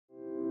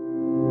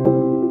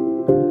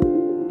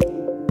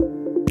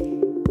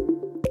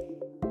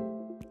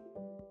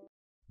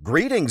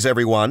Greetings,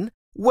 everyone.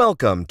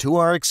 Welcome to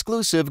our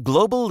exclusive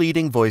Global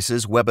Leading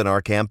Voices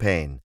webinar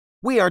campaign.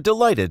 We are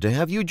delighted to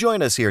have you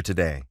join us here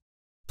today.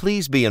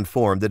 Please be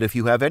informed that if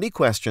you have any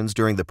questions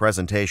during the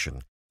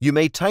presentation, you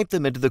may type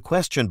them into the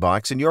question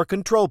box in your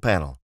control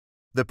panel.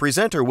 The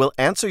presenter will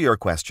answer your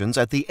questions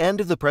at the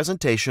end of the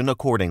presentation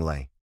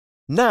accordingly.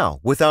 Now,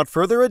 without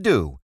further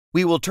ado,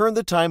 we will turn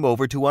the time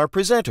over to our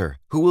presenter,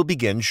 who will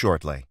begin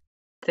shortly.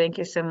 Thank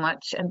you so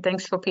much, and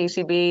thanks for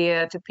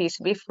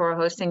PCB for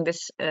hosting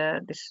this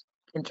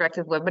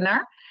interactive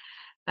webinar.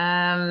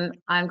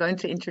 I'm going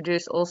to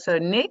introduce also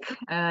Nick.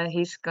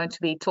 He's going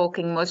to be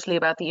talking mostly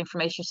about the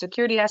information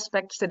security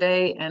aspects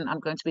today, and I'm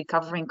going to be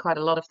covering quite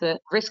a lot of the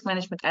risk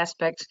management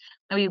aspects.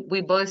 And we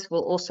both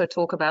will also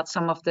talk about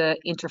some of the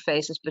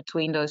interfaces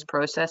between those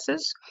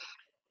processes.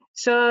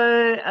 So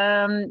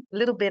a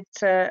little bit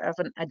of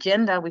an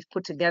agenda we've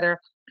put together.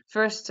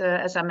 First,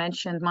 as I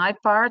mentioned, my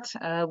part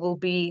will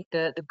be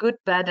the good,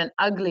 bad, and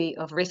ugly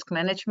of risk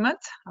management.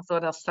 I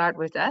thought I'll start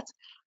with that.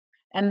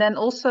 And then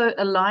also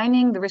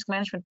aligning the risk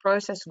management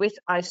process with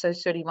ISO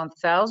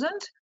 31000.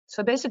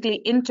 So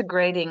basically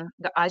integrating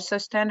the ISO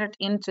standard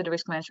into the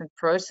risk management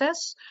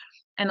process.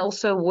 And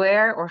also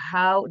where or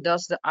how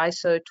does the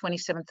ISO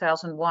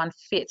 27001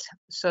 fit?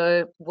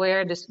 So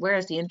where is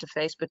the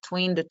interface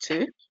between the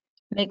two?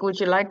 Nick, would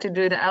you like to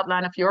do the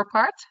outline of your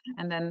part?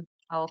 And then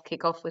I'll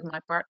kick off with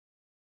my part.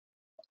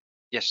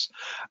 Yes,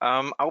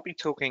 I'll be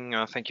talking,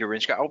 thank you,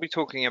 Riemsdijk. I'll be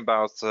talking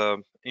about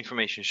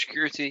information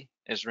security,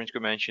 as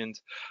Riemsdijk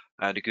mentioned,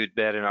 the good,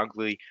 bad, and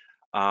ugly.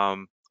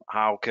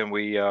 How can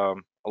we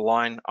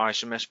align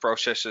ISMS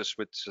processes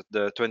with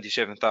the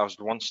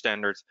 27001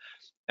 standard,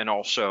 and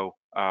also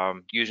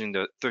using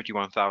the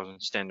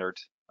 31000 standard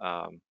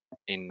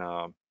in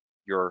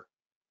your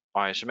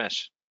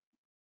ISMS.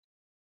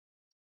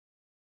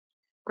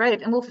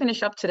 Great, and we'll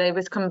finish up today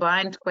with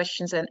combined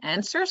questions and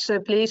answers. So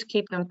please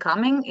keep them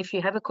coming. If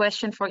you have a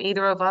question for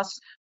either of us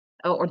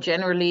or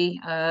generally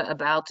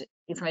about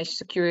information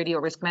security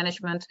or risk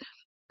management,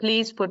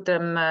 please put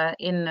them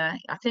in,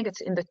 I think it's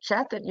in the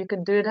chat that you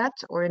can do that,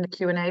 or in the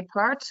Q&A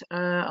part.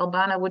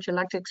 Albana, would you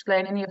like to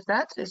explain any of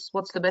that?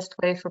 What's the best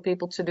way for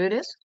people to do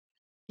this?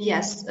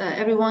 Yes,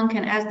 everyone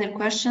can ask their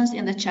questions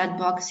in the chat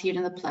box here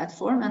in the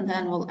platform, and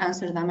then we'll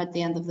answer them at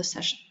the end of the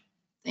session.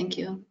 Thank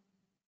you.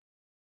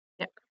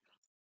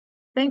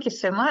 Thank you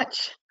so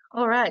much.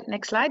 All right,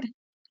 next slide.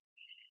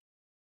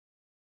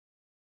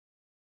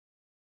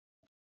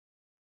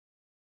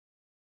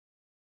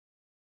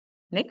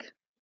 Nick,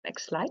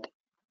 next slide.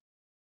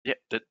 Yeah,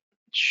 that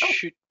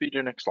should be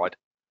the next slide.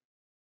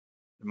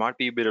 There might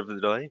be a bit of a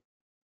delay.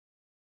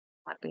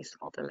 Might be a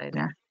small delay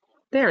there.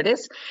 There it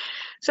is.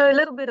 So a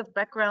little bit of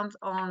background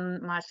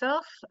on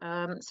myself.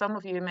 Some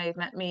of you may have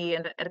met me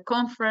at a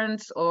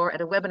conference or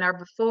at a webinar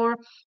before.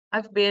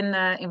 I've been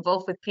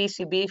involved with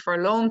PCB for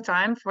a long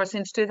time,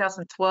 since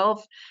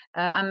 2012.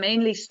 I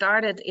mainly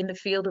started in the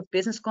field of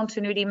business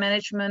continuity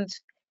management,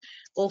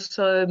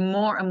 also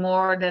more and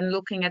more than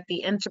looking at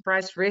the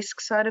enterprise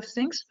risk side of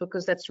things,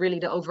 because that's really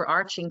the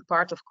overarching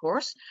part, of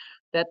course,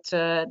 that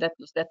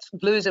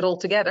glues it all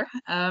together.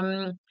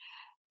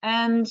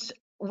 And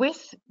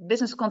with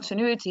business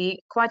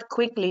continuity, quite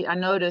quickly, I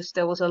noticed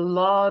there was a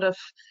lot of,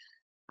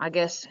 I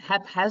guess,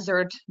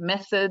 haphazard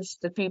methods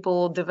that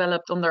people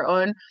developed on their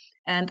own.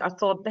 And I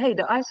thought, hey,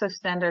 the ISO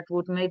standard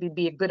would maybe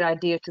be a good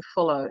idea to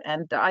follow.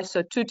 And the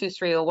ISO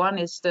 22301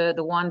 is the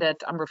one that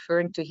I'm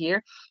referring to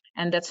here.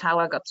 And that's how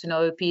I got to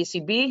know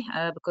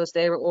PCB, because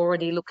they were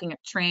already looking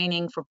at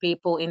training for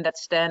people in that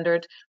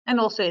standard, and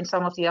also in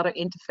some of the other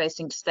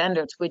interfacing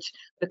standards, which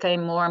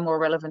became more and more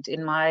relevant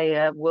in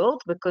my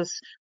world, because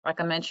like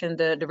I mentioned,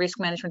 the risk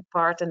management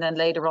part, and then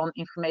later on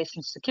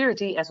information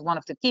security as one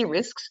of the key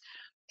risks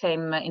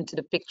came into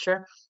the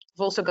picture.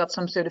 I've also got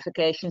some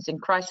certifications in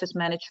crisis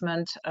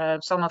management.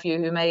 Some of you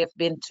who may have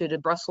been to the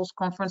Brussels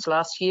conference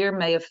last year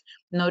may have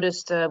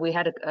noticed we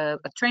had a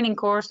training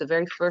course, the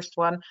very first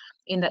one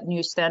in that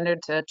new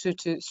standard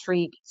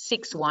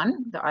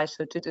 22361, the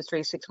ISO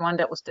 22361.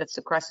 That's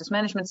the crisis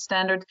management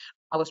standard.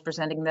 I was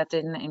presenting that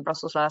in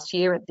Brussels last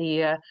year at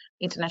the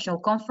international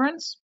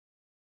conference,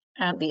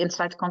 the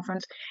Insight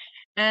conference.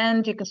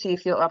 And you can see a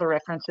few other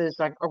references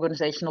like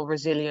organizational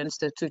resilience,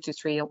 the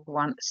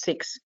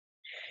 22316.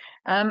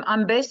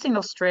 I'm based in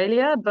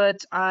Australia, but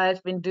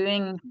I've been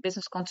doing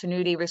business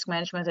continuity, risk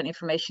management, and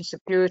information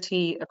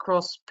security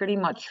across pretty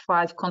much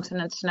 5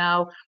 continents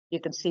now. You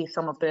can see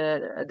some of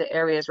the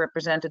areas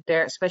represented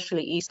there,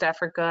 especially East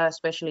Africa,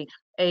 especially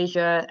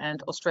Asia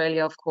and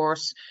Australia, of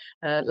course.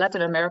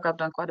 Latin America, I've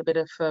done quite a bit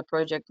of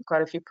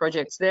quite a few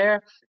projects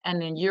there.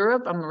 And in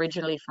Europe, I'm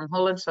originally from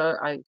Holland, so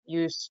I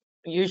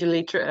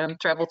usually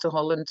travel to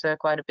Holland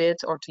quite a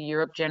bit, or to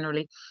Europe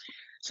generally.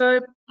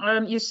 So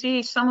you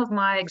see some of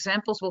my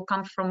examples will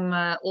come from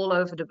all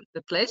over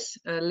the place,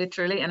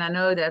 literally. And I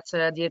know that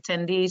the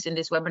attendees in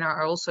this webinar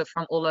are also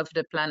from all over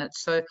the planet.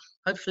 So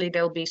hopefully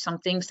there'll be some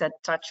things that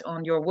touch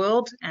on your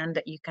world and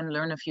that you can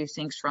learn a few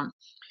things from.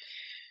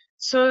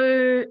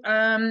 So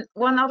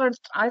one other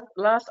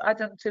last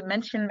item to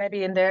mention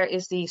maybe in there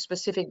is the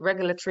specific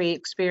regulatory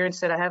experience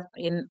that I have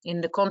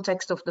in the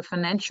context of the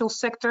financial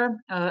sector.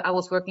 I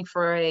was working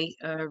for a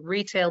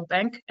retail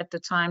bank at the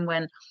time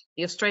when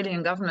the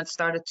Australian government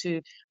started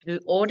to do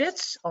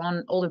audits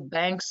on all the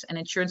banks and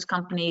insurance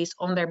companies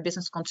on their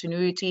business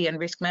continuity and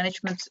risk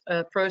management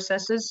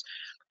processes.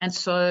 And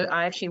so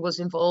I actually was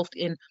involved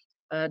in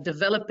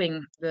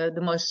developing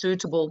the most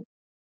suitable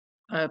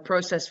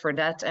process for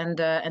that, and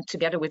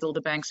together with all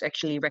the banks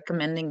actually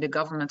recommending the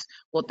government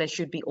what they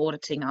should be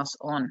auditing us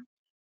on.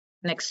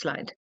 Next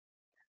slide.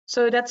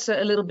 So that's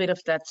a little bit of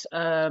that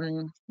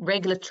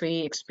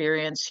regulatory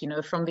experience, you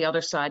know, from the other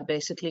side,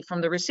 basically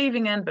from the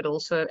receiving end, but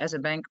also as a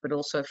bank, but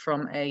also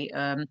from a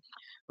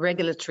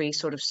regulatory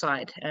sort of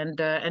side.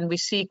 And we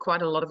see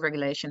quite a lot of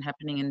regulation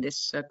happening in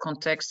this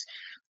context.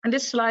 And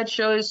this slide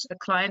shows a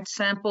client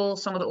sample,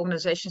 some of the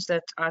organizations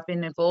that I've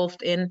been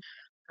involved in.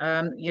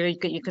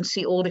 You can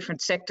see all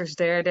different sectors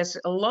there. There's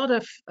a lot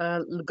of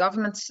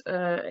government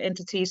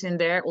entities in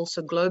there,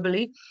 also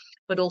globally,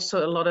 but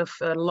also a lot of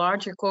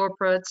larger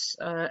corporates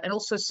and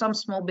also some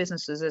small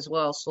businesses as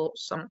well. So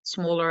some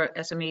smaller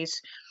SMEs.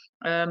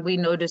 We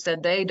noticed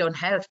that they don't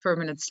have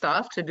permanent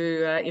staff to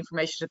do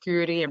information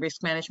security and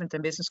risk management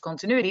and business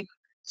continuity.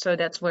 So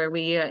that's where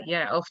we,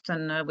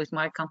 often with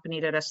my company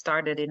that I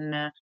started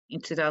in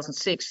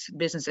 2006,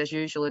 business as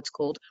usual, it's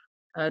called.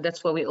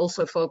 That's what we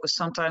also focus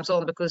sometimes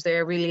on, because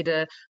they're really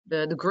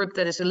the group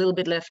that is a little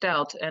bit left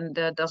out and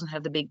doesn't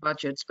have the big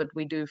budgets, but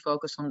we do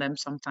focus on them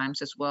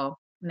sometimes as well.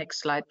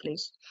 Next slide,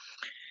 please.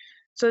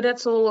 So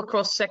that's all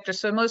across sectors.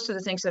 So most of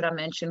the things that I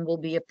mentioned will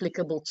be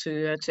applicable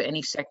to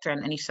any sector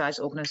and any size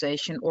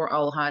organization, or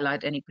I'll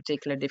highlight any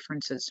particular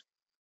differences.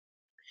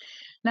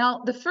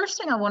 Now, the first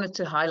thing I wanted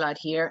to highlight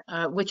here,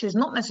 which is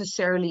not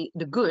necessarily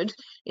the good,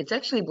 it's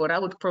actually what I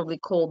would probably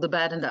call the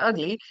bad and the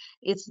ugly.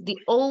 It's the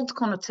old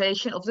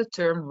connotation of the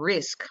term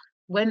risk.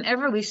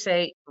 Whenever we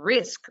say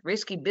risk,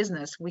 risky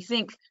business, we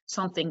think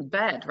something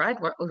bad,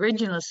 right? What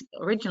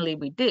originally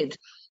we did.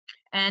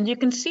 And you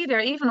can see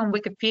there, even on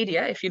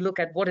Wikipedia, if you look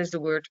at what is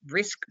the word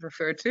risk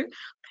referred to,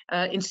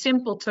 in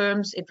simple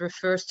terms, it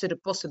refers to the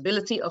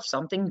possibility of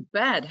something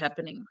bad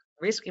happening.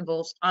 Risk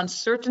involves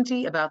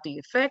uncertainty about the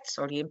effects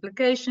or the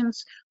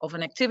implications of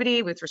an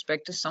activity with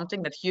respect to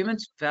something that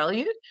humans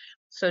value.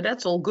 So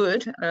that's all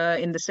good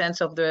in the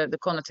sense of the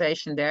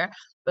connotation there,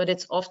 but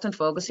it's often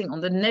focusing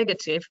on the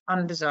negative,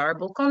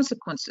 undesirable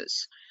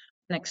consequences.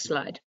 Next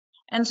slide.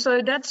 And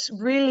so that's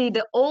really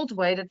the old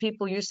way that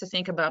people used to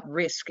think about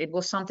risk. It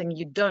was something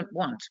you don't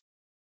want.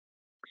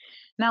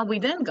 Now we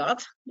then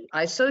got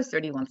ISO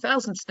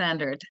 31000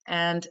 standard,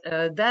 and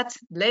that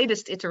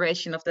latest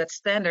iteration of that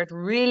standard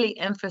really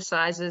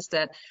emphasizes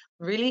that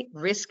really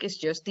risk is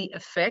just the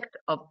effect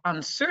of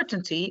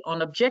uncertainty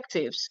on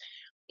objectives.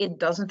 It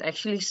doesn't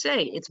actually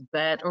say it's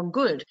bad or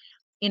good.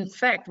 In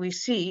fact, we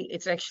see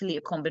it's actually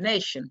a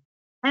combination,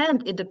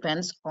 and it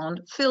depends on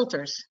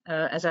filters,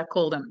 as I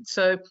call them.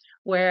 So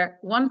where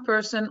one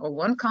person or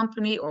one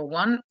company or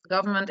one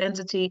government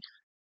entity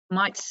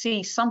might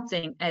see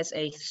something as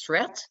a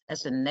threat,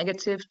 as a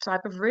negative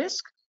type of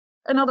risk,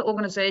 another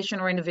organization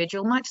or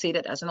individual might see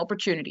that as an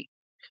opportunity.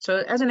 So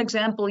as an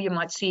example, you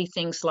might see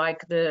things like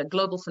the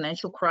global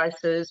financial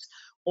crisis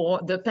or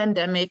the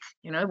pandemic.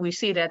 You know, we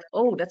see that,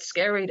 oh, that's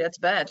scary, that's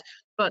bad.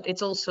 But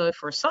it's also,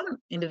 for some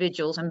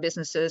individuals and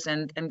businesses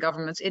and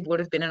governments, it would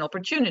have been an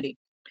opportunity.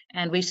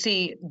 And we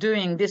see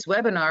doing this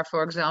webinar,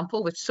 for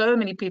example, with so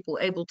many people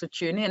able to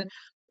tune in,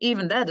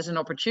 even that is an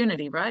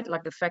opportunity, right?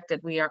 Like the fact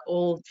that we are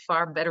all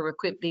far better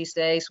equipped these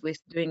days with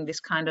doing this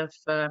kind of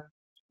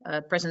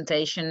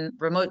presentation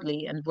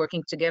remotely and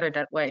working together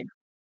that way.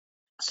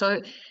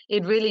 So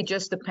it really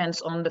just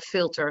depends on the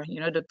filter, you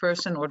know, the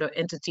person or the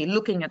entity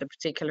looking at a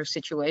particular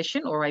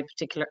situation or a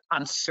particular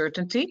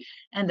uncertainty,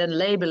 and then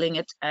labeling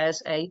it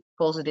as a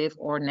positive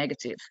or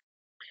negative.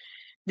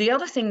 The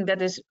other thing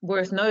that is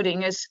worth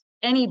noting is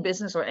any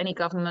business or any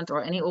government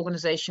or any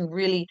organization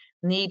really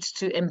needs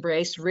to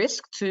embrace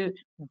risk to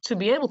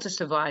be able to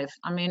survive.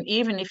 I mean,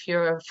 even if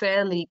you're a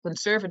fairly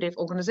conservative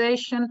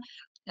organization,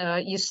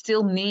 you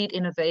still need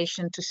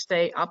innovation to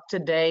stay up to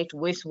date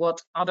with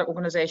what other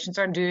organizations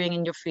are doing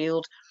in your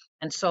field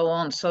and so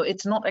on. So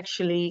it's not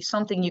actually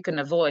something you can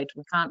avoid.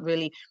 We can't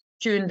really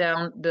tune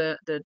down the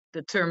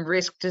term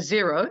risk to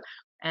zero.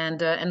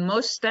 And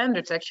most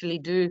standards actually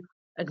do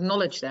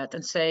acknowledge that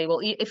and say, well,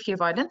 if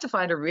you've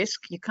identified a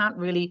risk, you can't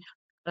really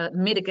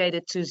mitigate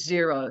it to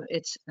zero.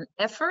 It's an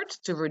effort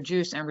to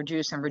reduce and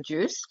reduce and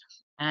reduce.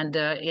 And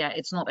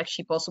it's not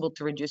actually possible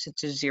to reduce it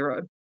to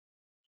zero.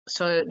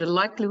 So the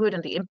likelihood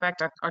and the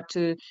impact are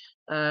two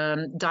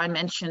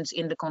dimensions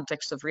in the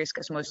context of risk,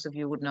 as most of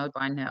you would know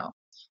by now.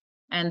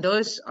 And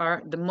those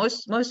are the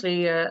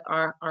mostly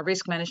our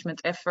risk management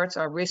efforts,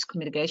 our risk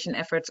mitigation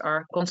efforts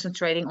are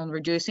concentrating on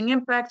reducing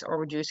impact or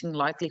reducing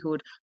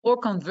likelihood or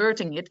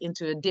converting it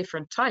into a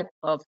different type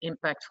of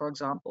impact, for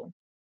example.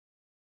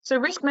 So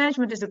risk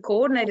management is the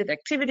coordinated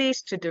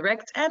activities to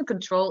direct and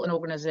control an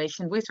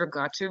organization with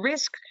regard to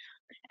risk.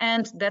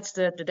 And that's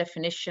the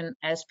definition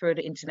as per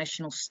the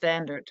international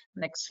standard.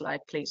 Next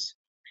slide, please.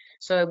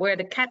 So where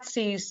the cat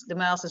sees the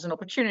mouse as an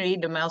opportunity,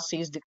 the mouse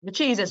sees the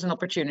cheese as an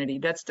opportunity.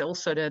 That's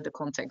also the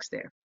context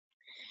there.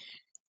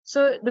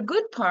 So the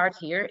good part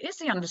here is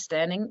the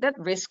understanding that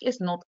risk is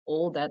not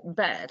all that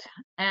bad.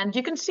 And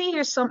you can see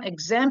here some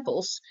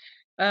examples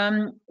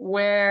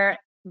where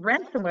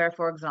ransomware,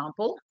 for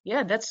example,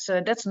 yeah, that's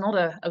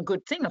not a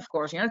good thing, of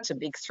course, it's a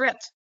big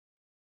threat.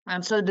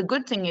 And so the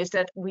good thing is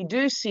that we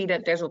do see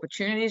that there's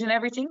opportunities and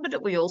everything, but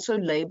that we also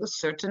label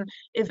certain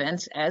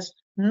events as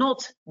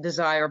not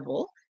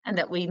desirable and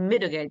that we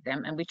mitigate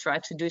them and we try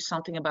to do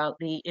something about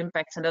the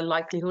impact and the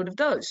likelihood of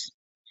those.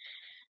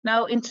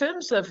 Now, in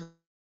terms of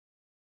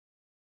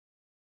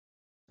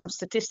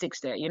statistics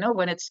there,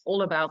 when it's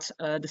all about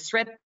the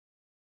threat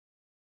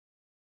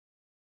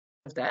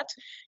of that,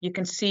 you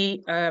can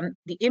see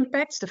the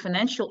impacts, the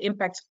financial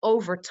impacts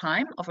over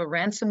time of a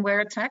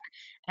ransomware attack,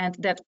 and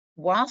that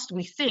whilst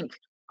we think,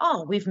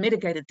 oh, we've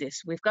mitigated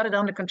this, we've got it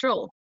under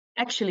control,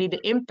 actually the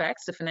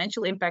impacts, the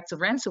financial impacts of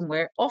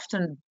ransomware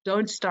often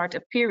don't start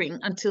appearing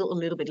until a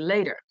little bit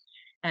later.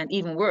 And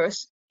even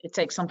worse, it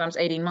takes sometimes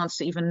 18 months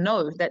to even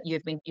know that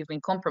you've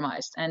been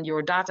compromised and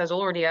your data is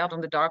already out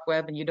on the dark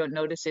web and you don't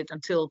notice it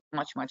until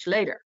much, much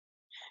later.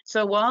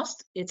 So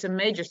whilst it's a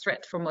major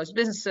threat for most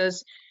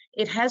businesses,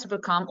 it has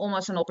become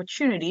almost an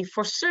opportunity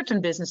for certain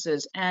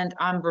businesses. And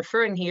I'm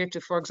referring here to,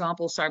 for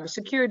example,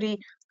 cybersecurity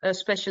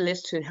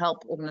specialists who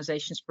help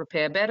organizations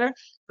prepare better,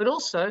 but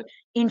also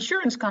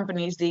insurance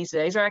companies these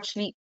days are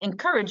actually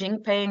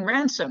encouraging paying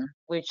ransom,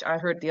 which I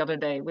heard the other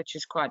day, which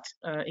is quite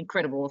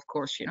incredible, of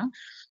course,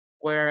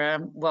 where,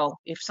 well,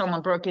 if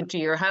someone broke into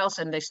your house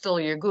and they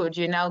stole your goods,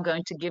 you're now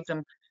going to give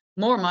them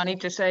more money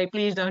to say,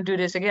 please don't do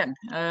this again.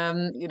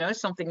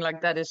 Something like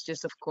that is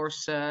just, of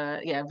course,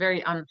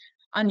 very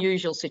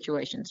unusual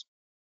situations.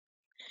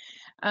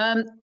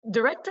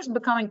 Directors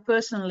becoming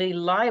personally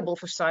liable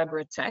for cyber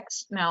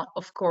attacks. Now,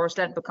 of course,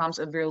 that becomes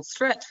a real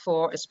threat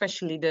for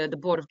especially the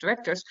board of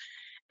directors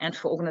and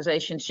for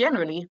organizations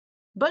generally.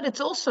 But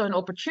it's also an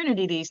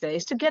opportunity these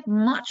days to get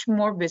much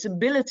more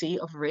visibility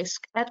of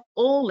risk at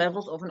all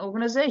levels of an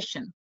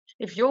organization.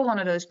 If you're one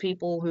of those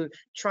people who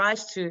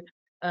tries to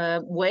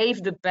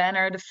wave the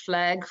banner, the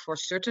flag for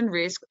certain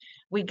risk,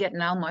 we get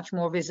now much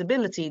more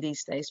visibility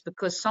these days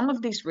because some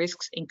of these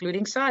risks,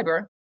 including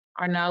cyber,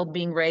 are now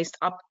being raised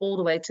up all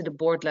the way to the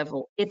board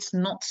level. It's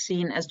not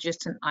seen as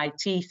just an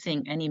IT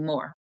thing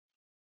anymore.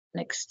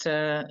 Next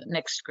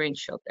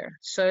screenshot there.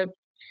 So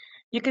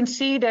you can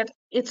see that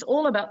it's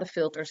all about the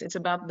filters. It's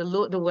about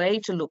the way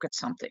to look at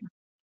something.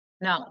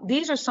 Now,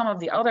 these are some of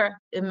the other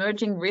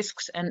emerging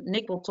risks, and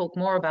Nick will talk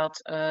more about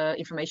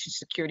information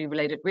security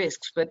related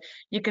risks, but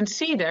you can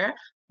see there,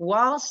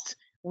 whilst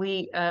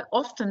we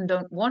often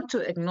don't want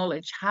to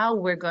acknowledge how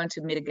we're going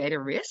to mitigate a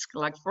risk,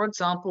 like for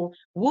example,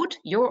 would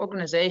your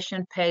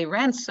organization pay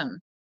ransom?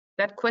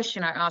 That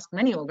question I asked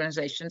many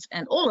organizations,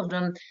 and all of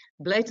them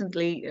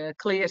blatantly,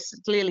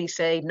 clearly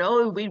say,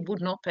 no, we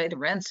would not pay the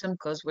ransom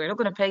because we're not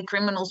going to pay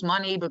criminals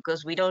money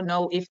because we don't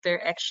know if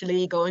they're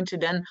actually going to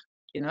then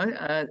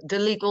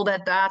delete all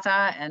that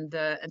data and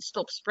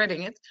stop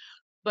spreading it.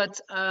 But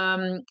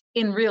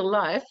in real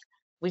life,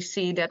 we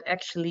see that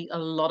actually a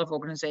lot of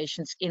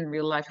organizations in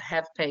real life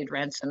have paid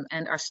ransom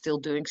and are still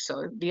doing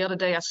so. The other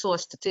day I saw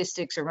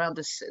statistics around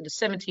the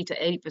 70 to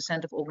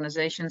 80% of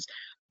organizations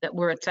that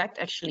were attacked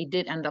actually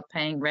did end up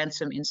paying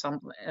ransom in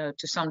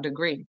to some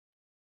degree.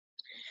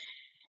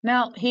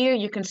 Now, here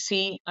you can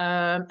see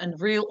a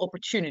real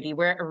opportunity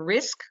where a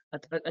risk,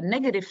 a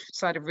negative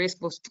side of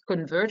risk was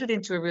converted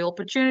into a real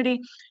opportunity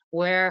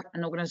where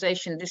an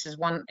organization, this is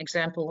one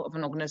example of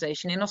an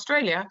organization in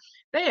Australia,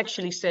 they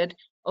actually said,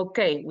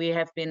 okay, we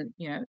have been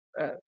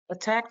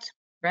attacked,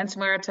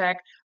 ransomware attack,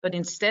 but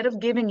instead of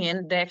giving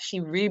in, they actually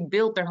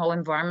rebuilt their whole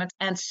environment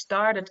and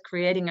started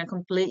creating a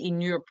completely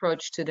new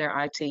approach to their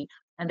IT,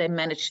 and they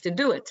managed to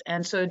do it.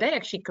 And so they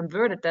actually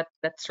converted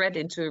that threat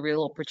into a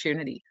real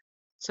opportunity.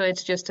 So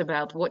it's just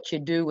about what you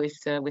do with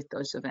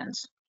those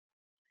events.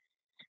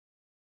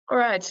 All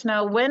right,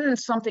 now when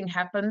something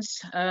happens,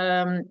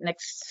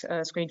 next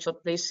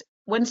screenshot, please.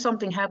 When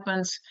something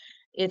happens,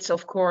 it's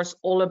of course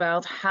all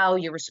about how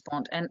you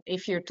respond. And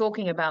if you're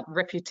talking about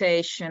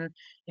reputation,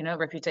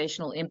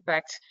 reputational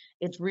impact,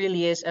 it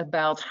really is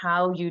about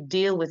how you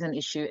deal with an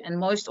issue. And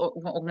most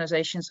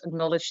organizations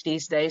acknowledge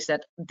these days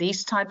that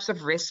these types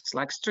of risks,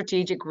 like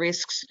strategic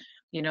risks,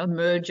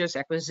 mergers,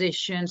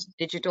 acquisitions,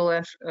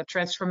 digital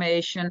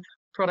transformation,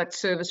 product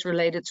service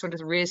related sort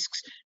of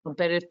risks,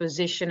 competitive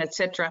position,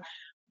 etc.,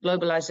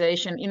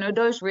 globalization,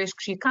 those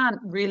risks you can't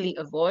really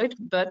avoid,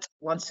 but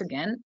once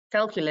again,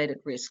 calculated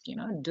risk,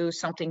 do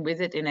something with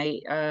it in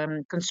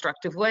a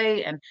constructive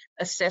way and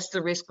assess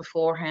the risk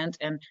beforehand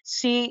and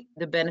see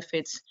the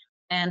benefits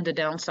and the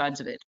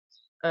downsides of it.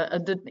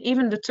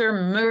 Even the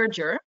term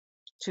merger,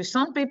 to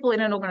some people in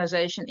an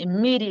organization,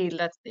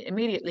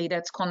 immediately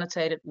that's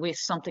connotated with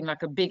something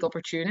like a big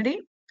opportunity.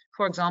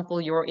 For example,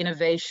 your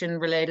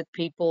innovation-related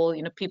people,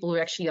 people who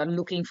actually are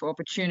looking for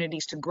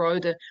opportunities to grow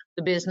the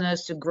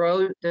business, to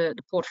grow the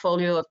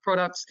portfolio of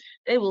products,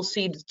 they will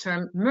see the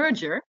term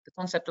merger, the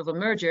concept of a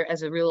merger,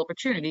 as a real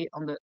opportunity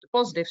on the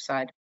positive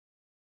side.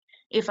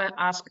 If I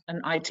ask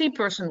an IT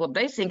person what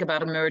they think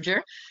about a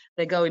merger,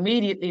 they go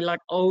immediately like,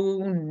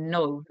 oh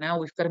no, now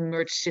we've got to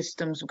merge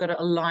systems, we've got to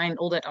align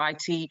all that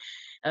IT,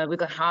 we've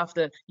got half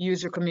the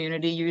user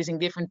community using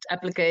different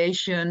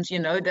applications,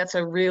 that's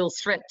a real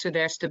threat to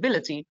their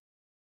stability.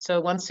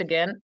 So once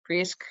again,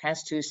 risk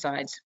has two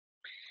sides.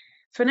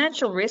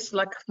 Financial risk,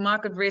 like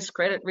market risk,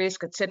 credit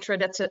risk, etc.,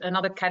 that's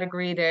another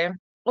category there.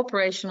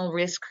 Operational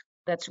risk,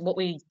 that's what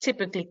we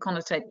typically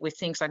connotate with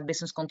things like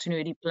business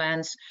continuity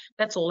plans.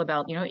 That's all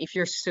about, if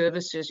your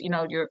services,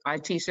 your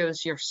IT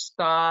service, your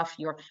staff,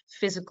 your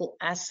physical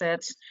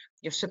assets,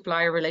 your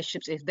supplier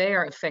relationships, if they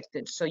are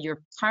affected. So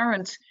your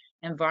current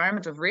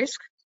environment of risk,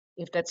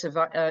 if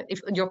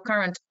your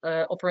current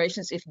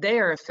operations, if they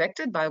are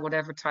affected by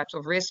whatever types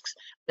of risks,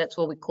 that's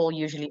what we call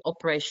usually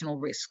operational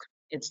risk.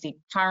 It's the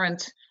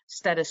current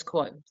status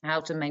quo,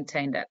 how to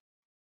maintain that.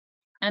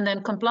 And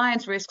then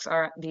compliance risks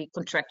are the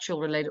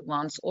contractual related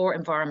ones, or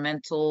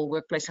environmental,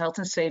 workplace health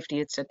and safety,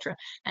 etc.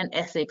 And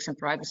ethics and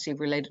privacy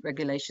related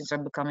regulations are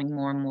becoming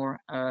more and more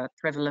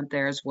prevalent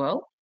there as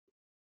well.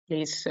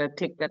 Please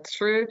tick that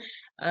through.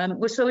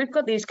 So we've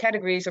got these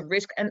categories of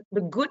risk, and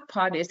the good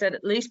part is that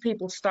at least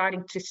people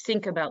starting to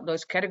think about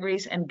those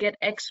categories and get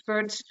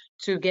experts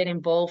to get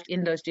involved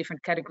in those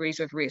different categories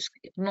of risk.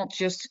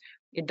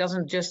 It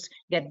doesn't just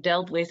get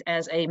dealt with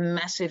as a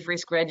massive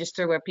risk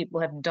register where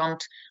people have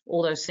dumped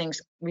all those things.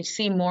 We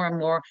see more and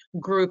more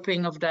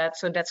grouping of that,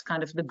 so that's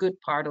kind of the good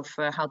part of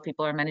how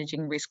people are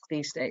managing risk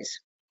these days.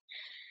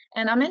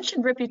 And I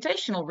mentioned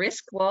reputational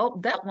risk. Well,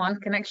 that one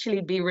can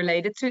actually be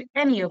related to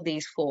any of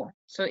these four.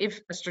 So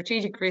if a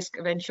strategic risk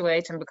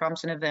eventuates and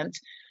becomes an event,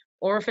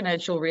 or a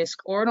financial risk,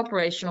 or an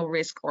operational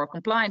risk, or a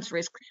compliance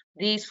risk,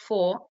 these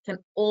four can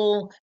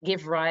all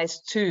give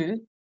rise to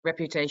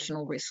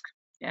reputational risk,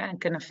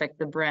 and can affect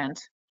the brand.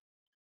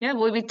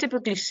 Well, we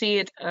typically see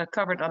it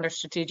covered under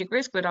strategic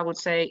risk, but I would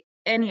say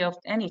any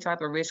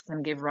type of risk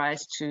can give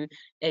rise to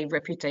a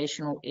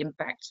reputational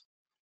impact.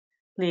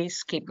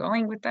 Please keep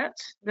going with that.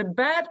 The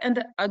bad and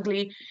the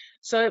ugly.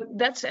 So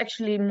that's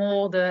actually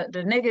more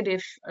the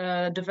negative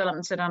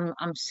developments that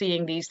I'm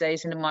seeing these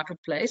days in the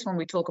marketplace when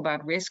we talk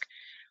about risk.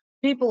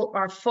 People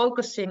are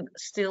focusing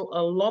still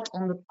a lot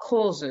on the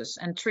causes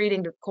and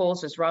treating the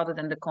causes rather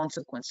than the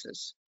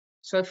consequences.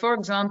 So for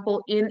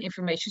example, in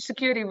information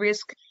security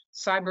risk,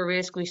 cyber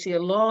risk, we see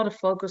a lot of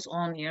focus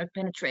on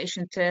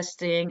penetration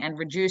testing and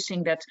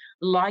reducing that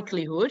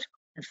likelihood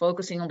and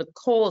focusing on the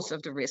cause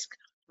of the risk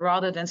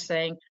rather than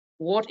saying,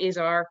 what is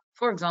our,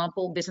 for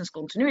example, business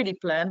continuity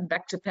plan,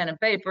 back to pen and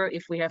paper,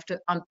 if we have to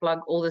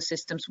unplug all the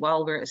systems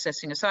while we're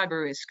assessing a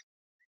cyber risk.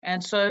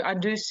 And so I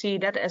do see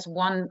that as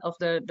one of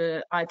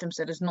the items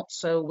that is not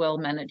so well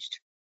managed.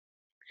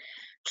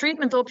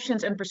 Treatment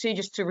options and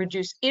procedures to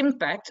reduce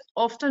impact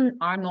often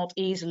are not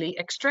easily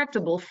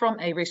extractable from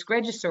a risk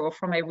register or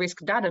from a risk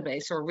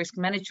database or risk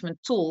management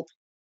tool.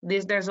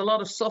 There's a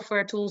lot of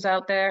software tools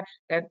out there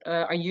that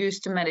are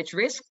used to manage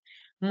risk.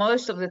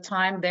 Most of the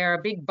time, there are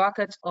a big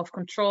bucket of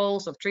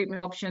controls, of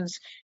treatment options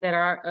that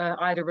are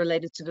either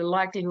related to the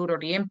likelihood or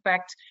the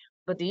impact,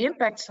 but the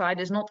impact side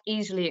is not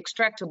easily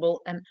extractable.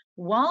 And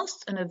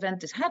whilst an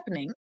event is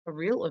happening, a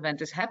real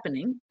event is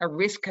happening, a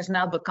risk has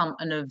now become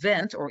an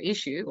event or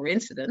issue or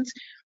incident,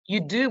 you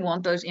do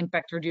want those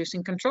impact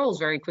reducing controls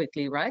very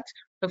quickly, right?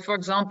 So for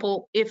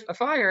example, if a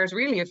fire is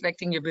really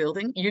affecting your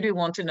building, you do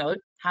want to know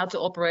how to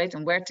operate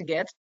and where to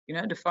get,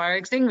 the fire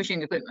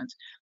extinguishing equipment.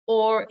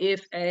 Or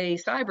if a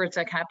cyber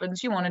attack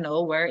happens, you want to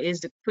know where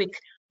is the quick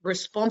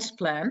response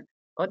plan,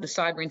 or the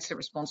cyber incident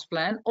response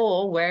plan,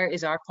 or where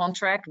is our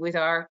contract with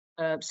our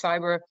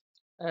cyber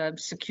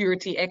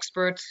security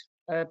expert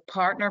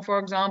partner, for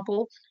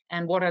example,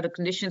 and what are the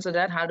conditions of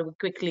that? How do we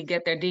quickly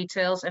get their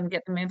details and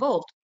get them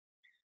involved?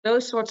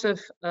 Those sorts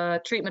of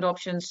treatment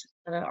options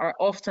are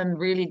often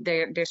really,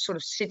 they're sort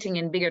of sitting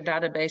in bigger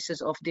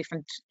databases of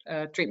different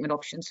treatment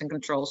options and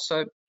controls.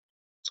 So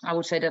I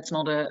would say that's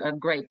not a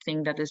great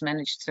thing that is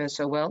managed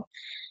so well.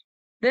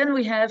 Then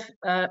we have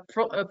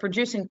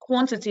producing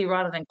quantity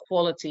rather than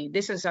quality.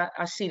 This is,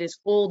 I see this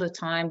all the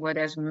time where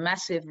there's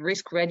massive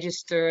risk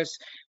registers,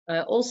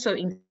 also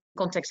in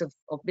context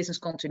of business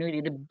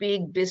continuity, the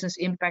big business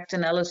impact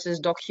analysis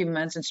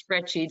documents and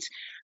spreadsheets,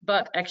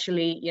 but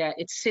actually,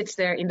 it sits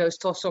there in those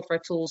software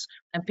tools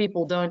and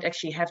people don't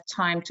actually have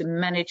time to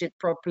manage it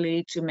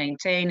properly, to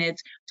maintain it,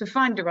 to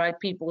find the right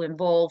people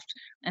involved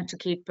and to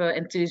keep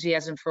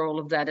enthusiasm for all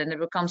of that. And it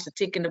becomes a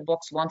tick in the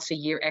box once a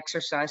year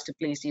exercise to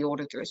please the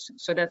auditors.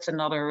 So that's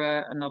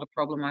another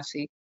problem I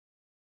see.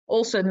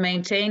 Also,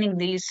 maintaining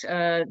these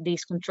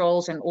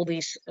controls and all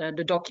these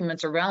the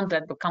documents around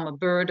that become a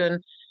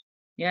burden.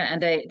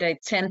 And they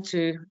tend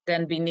to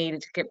then be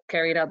needed to get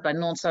carried out by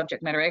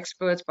non-subject matter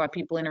experts, by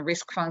people in a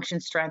risk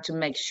functions trying to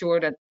make sure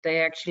that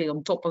they're actually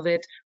on top of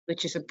it,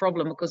 which is a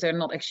problem because they're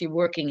not actually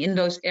working in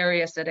those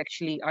areas that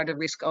actually are the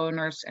risk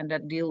owners and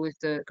that deal with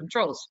the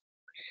controls.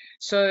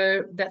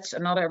 So that's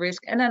another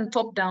risk. And then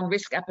top-down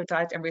risk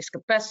appetite and risk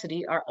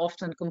capacity are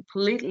often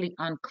completely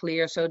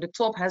unclear. So the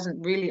top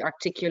hasn't really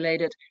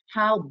articulated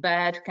how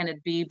bad can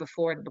it be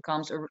before it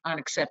becomes an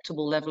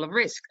unacceptable level of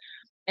risk.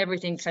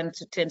 Everything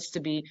tends to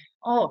be,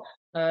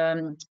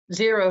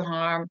 zero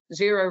harm,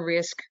 zero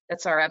risk,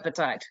 that's our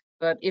appetite.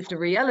 But if the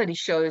reality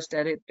shows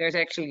that there's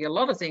actually a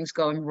lot of things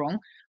going wrong,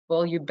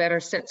 well, you better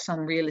set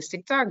some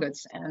realistic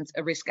targets and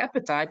a risk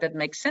appetite that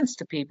makes sense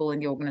to people in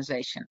the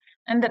organization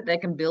and that they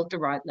can build the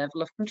right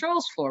level of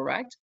controls for,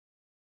 right?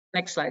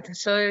 Next slide.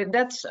 So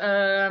that's,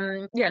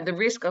 the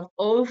risk of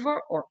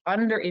over or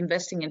under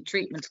investing in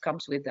treatments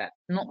comes with that.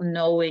 Not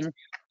knowing,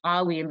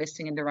 are we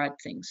investing in the right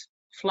things?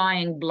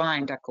 Flying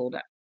blind, I call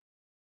that.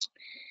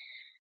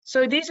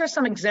 So these are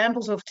some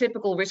examples of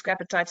typical risk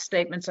appetite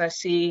statements I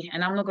see,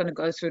 and I'm not going to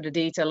go through the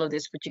detail of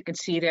this, but you can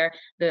see there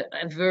the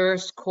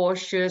adverse,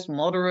 cautious,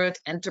 moderate,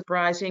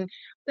 enterprising.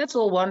 That's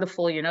all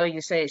wonderful, you know,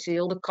 you see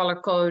all the color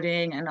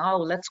coding and, oh,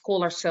 let's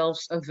call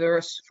ourselves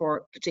averse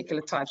for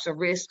particular types of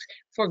risks.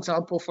 For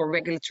example, for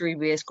regulatory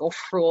risk or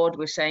fraud,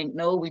 we're saying,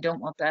 no, we don't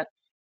want that.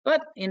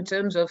 But in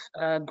terms of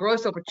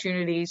growth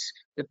opportunities,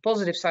 the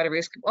positive side of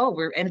risk, oh,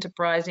 we're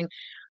enterprising.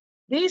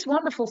 These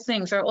wonderful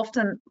things are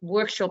often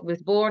workshopped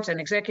with boards and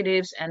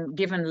executives and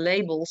given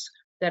labels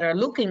that are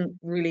looking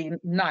really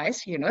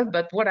nice, you know,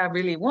 but what I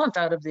really want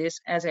out of this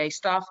as a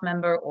staff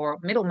member or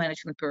middle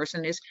management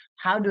person is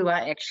how do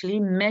I actually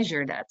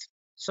measure that?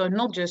 So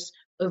not just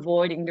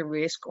avoiding the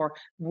risk or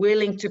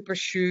willing to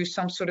pursue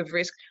some sort of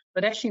risk,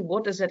 but actually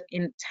what does that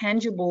in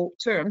tangible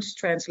terms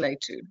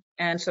translate to?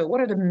 And so what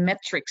are the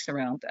metrics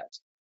around that?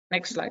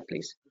 Next slide,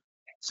 please.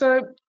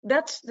 So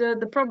that's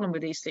the problem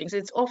with these things.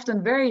 It's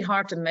often very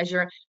hard to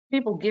measure.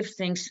 People give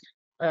things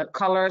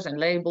colors and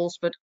labels,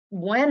 but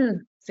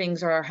when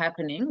things are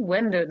happening,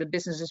 when the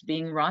business is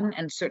being run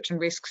and certain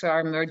risks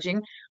are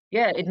emerging,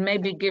 yeah, it may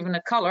be given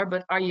a color,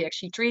 but are you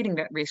actually treating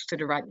that risk to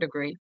the right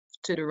degree,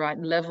 to the right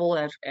level?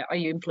 Are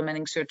you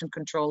implementing certain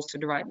controls to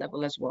the right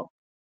level as well?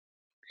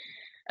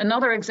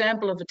 Another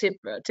example of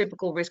a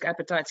typical risk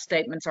appetite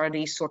statements are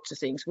these sorts of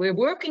things. We're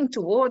working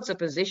towards a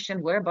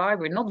position whereby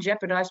we're not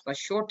jeopardized by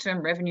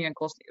short-term revenue and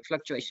cost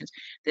fluctuations.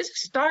 This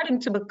is starting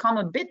to become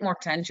a bit more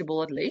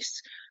tangible, at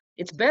least.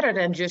 It's better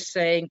than just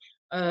saying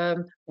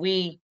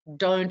we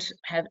don't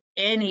have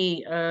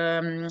any,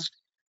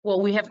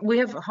 well, we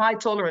have a high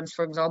tolerance,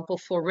 for example,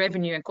 for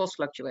revenue and cost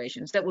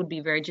fluctuations. That would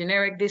be very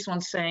generic. This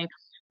one's saying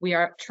we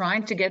are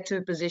trying to get to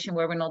a position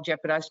where we're not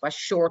jeopardized by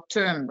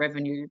short-term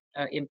revenue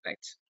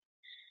impacts.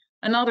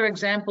 Another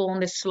example on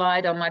this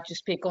slide I might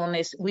just pick on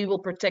is we will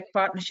protect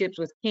partnerships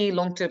with key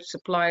long-term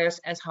suppliers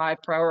as high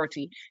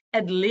priority.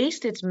 At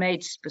least it's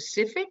made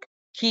specific,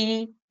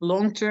 key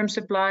long-term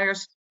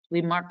suppliers.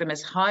 We mark them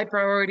as high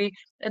priority.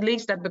 At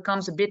least that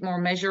becomes a bit more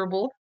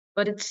measurable,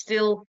 but it's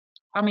still,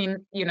 I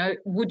mean, you know,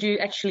 would you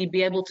actually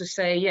be able to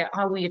say, yeah,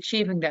 are we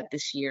achieving that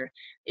this year?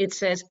 It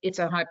says it's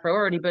a high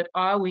priority, but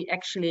are we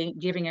actually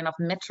giving enough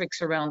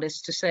metrics around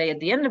this to say at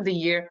the end of the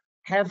year,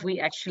 have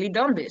we actually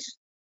done this?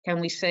 Can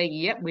we say,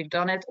 yep, we've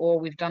done it, or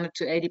we've done it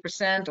to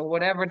 80%, or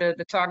whatever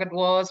the target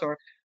was, or,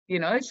 you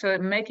know, so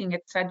making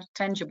it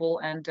tangible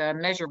and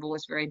measurable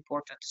is very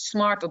important.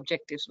 Smart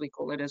objectives, we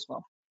call it as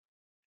well.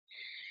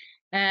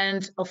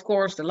 And of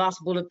course, the last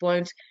bullet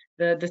point,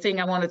 the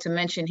thing I wanted to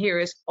mention here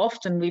is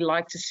often we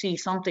like to see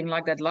something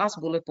like that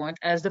last bullet point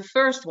as the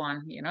first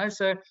one, you know,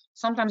 so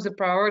sometimes the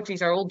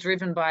priorities are all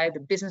driven by the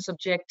business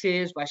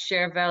objectives, by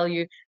share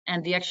value,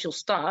 and the actual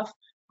staff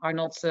are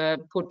not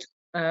put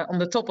on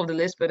the top of the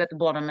list, but at the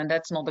bottom, and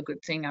that's not a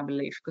good thing, I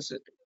believe, because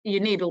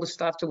you need all the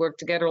staff to work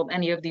together on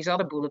any of these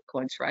other bullet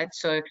points, right?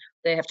 So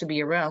they have to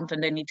be around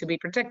and they need to be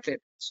protected.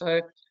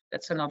 So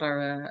that's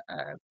another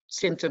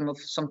symptom of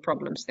some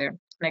problems there.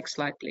 Next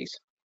slide, please.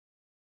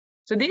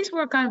 So these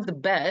were kind of the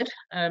bad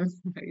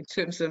in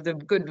terms of the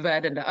good,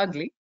 bad, and the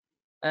ugly.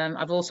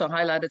 I've also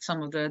highlighted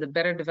some of the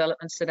better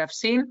developments that I've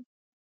seen.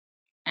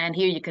 And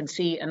here you can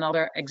see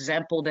another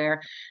example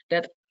there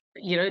that,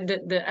 you know,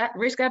 the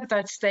risk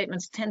appetite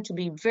statements tend to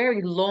be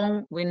very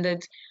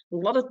long-winded, a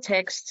lot of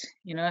text,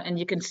 you know, and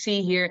you can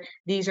see here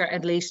these are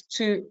at least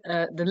two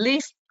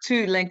least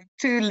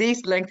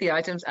lengthy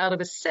items out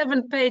of a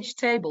 7-page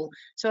table.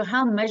 So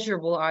how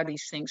measurable are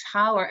these things?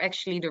 How are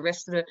actually the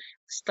rest of the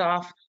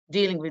staff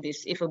dealing with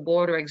this? If a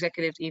board or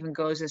executive even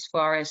goes as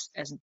far as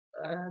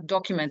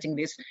documenting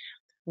this,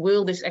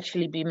 will this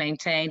actually be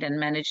maintained and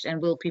managed,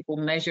 and will people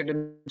measure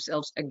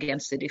themselves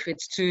against it if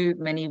it's too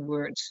many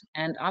words?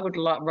 And I would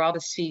rather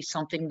see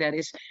something that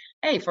is,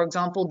 hey, for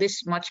example,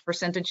 this much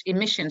percentage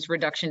emissions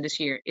reduction this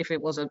year, if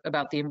it was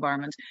about the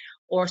environment,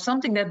 or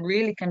something that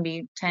really can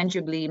be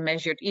tangibly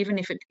measured, even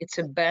if it's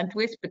a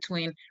bandwidth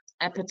between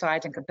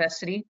appetite and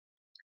capacity,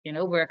 you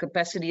know, where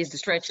capacity is the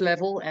stretch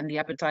level and the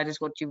appetite is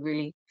what you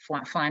really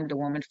find the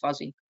warm and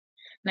fuzzy.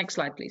 Next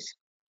slide, please.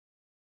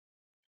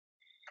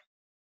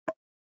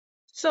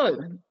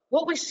 So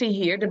what we see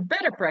here, the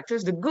better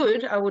practice, the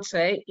good, I would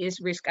say,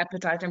 is risk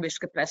appetite and risk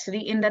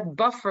capacity in that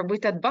buffer,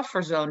 with that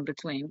buffer zone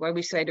between, where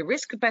we say the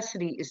risk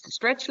capacity is the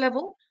stretch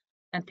level.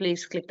 And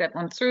please click that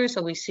one through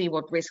so we see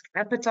what risk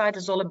appetite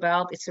is all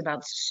about. It's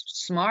about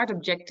smart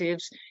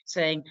objectives,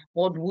 saying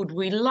what would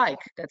we like?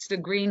 That's the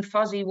green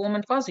fuzzy, warm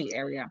and fuzzy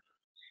area.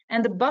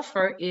 And the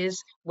buffer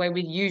is where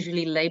we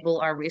usually label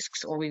our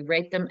risks, or we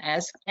rate them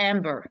as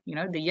amber, you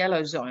know, the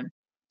yellow zone.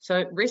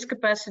 So risk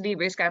capacity,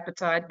 risk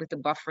appetite with the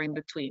buffer in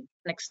between.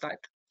 Next slide.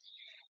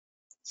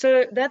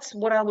 So that's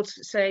what I would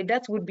say.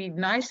 That would be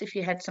nice if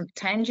you had some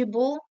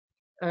tangible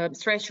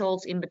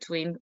thresholds in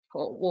between,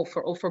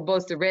 or for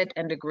both the red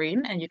and the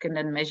green, and you can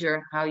then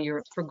measure how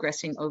you're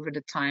progressing over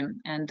the time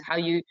and how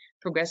you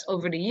progress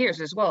over the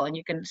years as well. And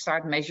you can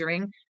start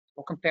measuring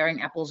or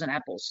comparing apples and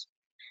apples.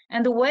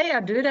 And the way I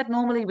do that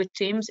normally with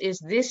teams is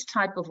this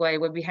type of way,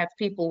 where we have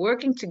people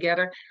working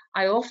together.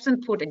 I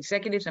often put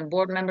executives and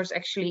board members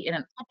actually in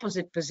an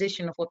opposite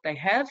position of what they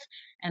have,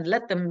 and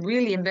let them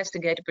really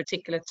investigate a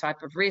particular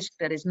type of risk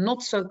that is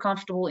not so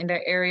comfortable in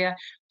their area,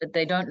 that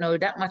they don't know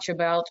that much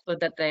about, but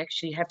that they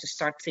actually have to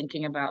start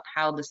thinking about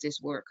how does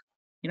this work,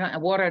 you know,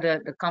 and what are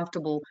the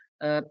comfortable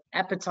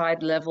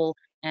appetite level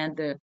and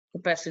the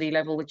capacity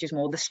level, which is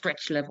more the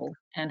stretch level,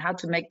 and how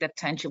to make that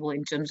tangible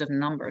in terms of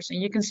numbers. And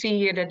you can see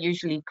here that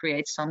usually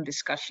creates some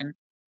discussion.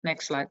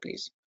 Next slide,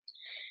 please.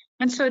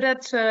 And so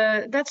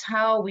that's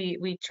how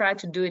we try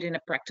to do it in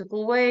a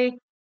practical way.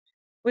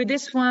 With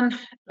this one,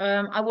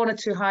 I wanted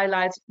to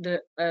highlight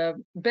the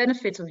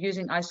benefits of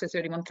using ISO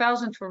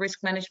 31000 for risk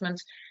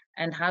management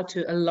and how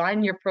to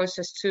align your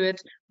process to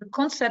it. The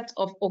concept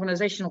of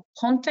organizational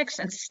context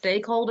and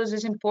stakeholders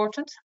is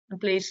important. And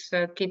please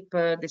keep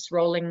this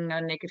rolling,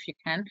 Nick, if you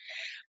can.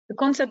 The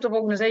concept of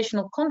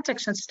organizational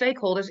context and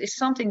stakeholders is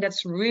something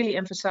that's really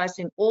emphasized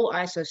in all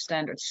ISO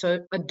standards. So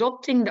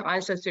adopting the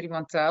ISO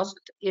 31000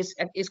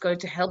 is going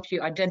to help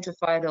you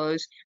identify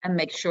those and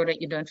make sure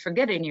that you don't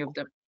forget any of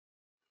them.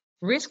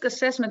 Risk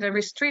assessment and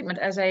risk treatment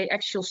as an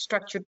actual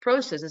structured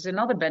process is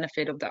another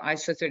benefit of the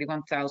ISO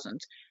 31000.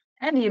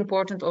 And the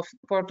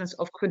importance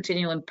of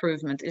continual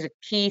improvement is a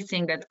key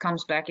thing that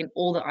comes back in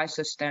all the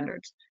ISO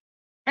standards,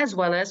 as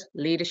well as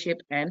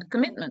leadership and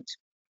commitment.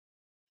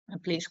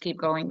 And please keep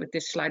going with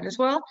this slide as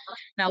well.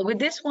 Now, with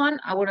this one,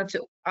 I wanted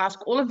to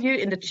ask all of you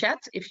in the chat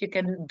if you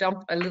can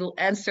dump a little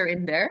answer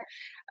in there.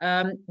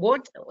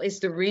 What is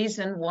the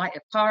reason why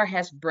a car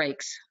has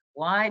brakes?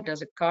 Why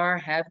does a car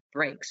have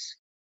brakes?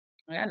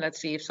 Yeah,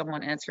 let's see if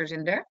someone answers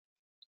in there.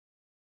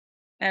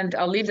 And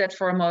I'll leave that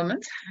for a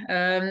moment.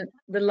 The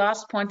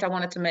last point I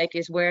wanted to make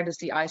is, where does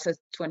the ISO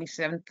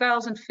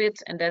 27000 fit?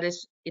 And that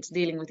is, it's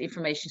dealing with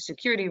information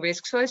security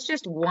risks. So it's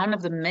just one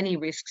of the many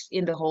risks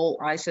in the whole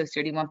ISO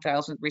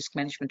 31000 risk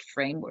management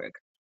framework.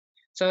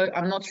 So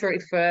I'm not sure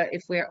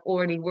if we're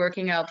already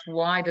working out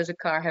why does a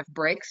car have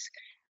brakes.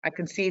 I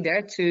can see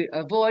there, to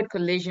avoid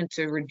collision,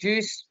 to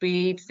reduce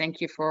speed.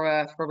 Thank you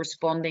for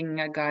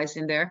responding, guys,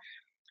 in there.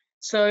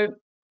 So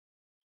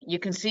you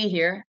can see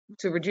here,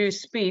 to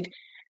reduce speed,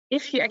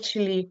 if you're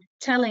actually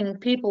telling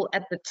people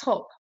at the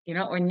top, you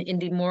know, or in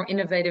the more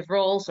innovative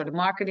roles, or the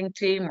marketing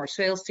team or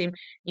sales team,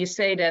 you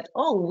say that,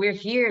 oh, we're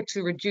here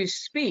to reduce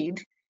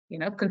speed, you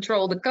know,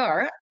 control the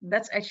car,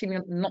 that's actually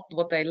not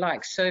what they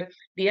like. So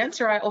the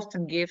answer I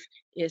often give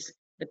is,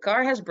 the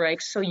car has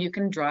brakes so you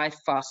can drive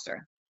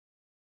faster.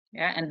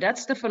 Yeah, and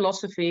that's the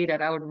philosophy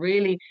that I would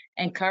really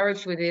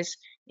encourage with this,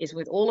 is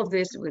with all of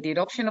this, with the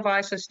adoption of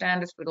ISO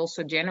standards, but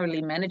also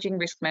generally managing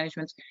risk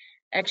management,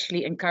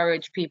 actually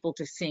encourage people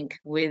to think,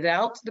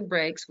 without the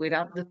brakes,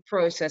 without the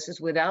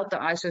processes, without the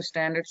ISO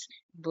standards,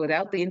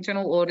 without the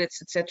internal audits,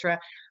 etc.,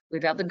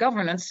 without the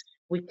governance,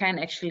 we can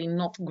actually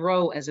not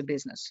grow as a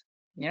business.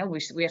 You know,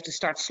 we have to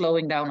start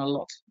slowing down a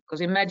lot,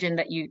 because imagine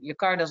that your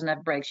car doesn't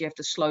have brakes, you have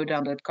to slow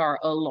down that car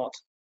a lot.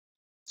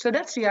 So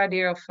that's the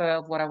idea of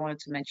what I wanted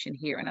to mention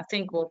here. And I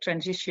think we'll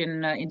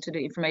transition into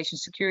the information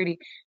security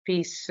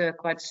piece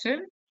quite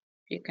soon.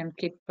 You can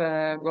keep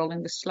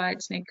rolling the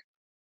slides, Nick.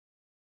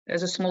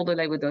 There's a small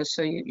delay with those,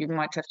 so you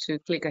might have to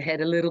click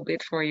ahead a little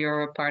bit for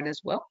your part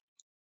as well.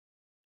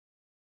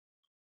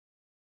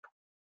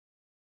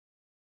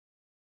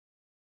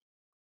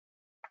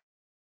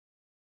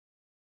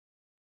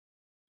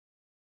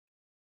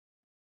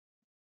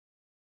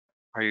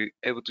 Are you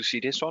able to see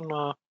this one,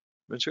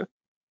 Rienske?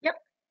 Yep,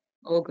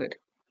 all good.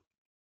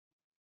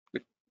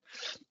 Good.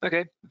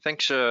 Okay,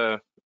 thanks,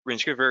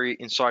 Rienske, very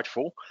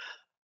insightful.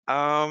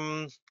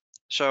 Hi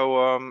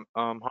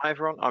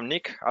everyone, I'm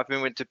Nick. I've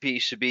been with the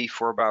PCB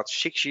for about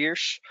 6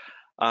 years.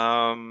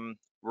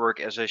 Work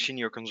as a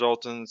senior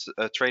consultant,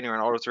 trainer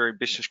and auditor in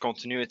business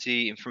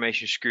continuity,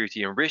 information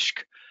security and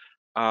risk.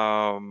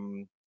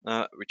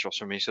 Which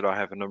also means that I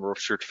have a number of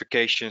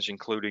certifications,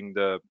 including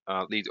the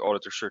lead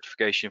auditor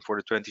certification for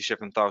the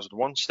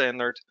 27001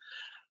 standard.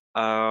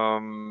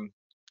 I'm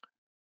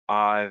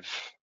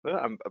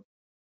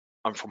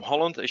from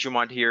Holland, as you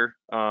might hear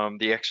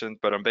the accent,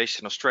 but I'm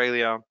based in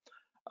Australia.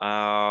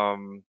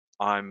 I'm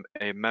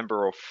a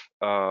member of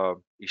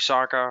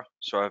ISACA,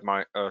 so I have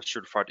my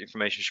certified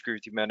information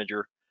security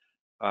manager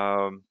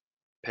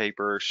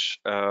papers,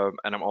 and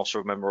I'm also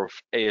a member of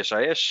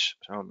ASIS,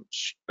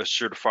 a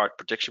certified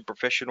protection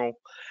professional,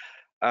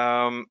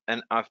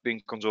 and I've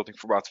been consulting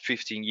for about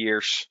 15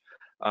 years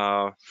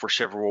for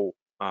several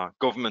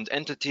government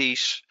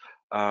entities,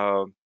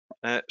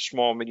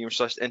 small,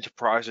 medium-sized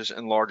enterprises,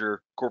 and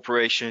larger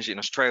corporations in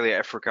Australia,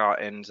 Africa,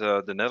 and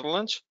the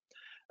Netherlands,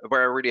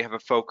 where I really have a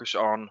focus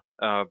on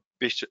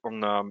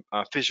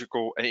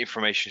physical and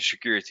information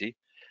security.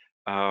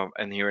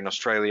 And here in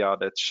Australia,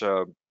 that's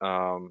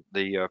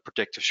the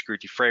Protective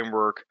Security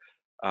Framework,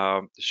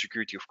 the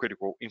Security of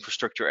Critical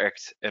Infrastructure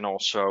Act, and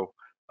also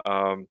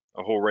a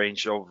whole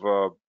range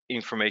of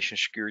information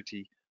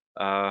security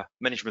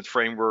management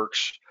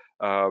frameworks,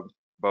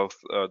 both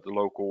the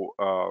local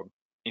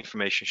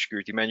information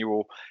security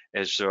manual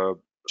as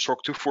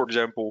SOC 2, for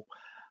example.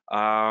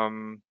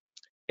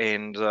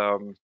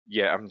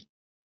 Yeah, I'm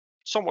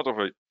somewhat of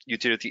a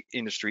utility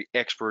industry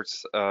expert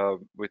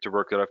with the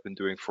work that I've been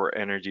doing for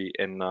energy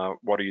and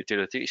water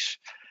utilities.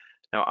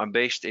 Now, I'm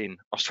based in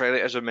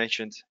Australia, as I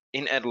mentioned,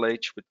 in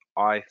Adelaide, which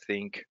I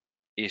think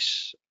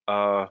is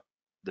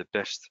the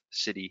best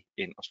city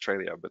in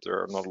Australia, but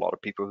there are not a lot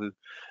of people who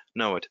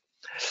know it.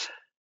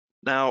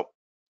 Now,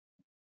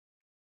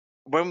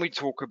 when we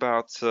talk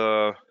about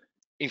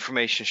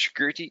information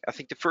security, I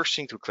think the first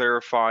thing to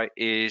clarify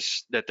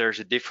is that there's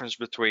a difference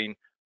between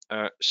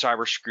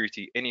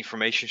cybersecurity and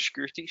information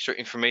security. So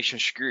information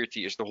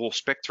security is the whole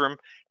spectrum,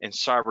 and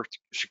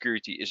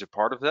cybersecurity is a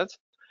part of that.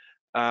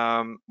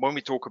 When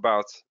we talk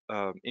about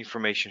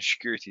information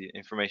security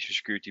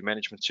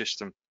management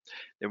system,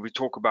 then we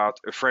talk about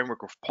a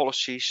framework of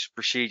policies,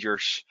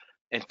 procedures,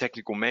 and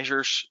technical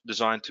measures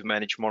designed to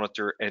manage,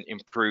 monitor, and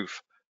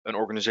improve an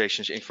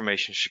organization's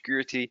information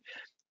security.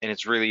 And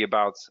it's really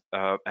about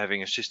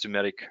having a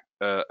systematic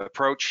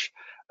approach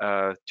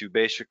to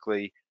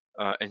basically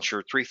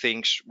ensure three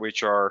things,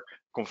 which are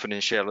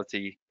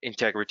confidentiality,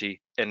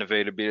 integrity, and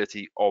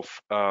availability of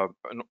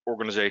an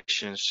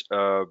organization's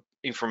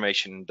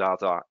information and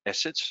data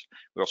assets.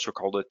 We also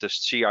call it the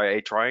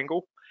CIA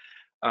triangle.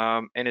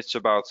 And it's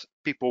about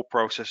people,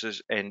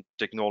 processes, and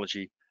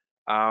technology.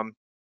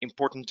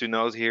 Important to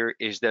note here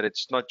is that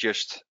it's not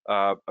just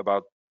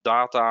about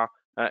data,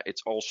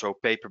 it's also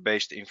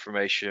paper-based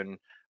information.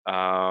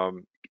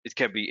 It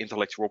can be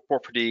intellectual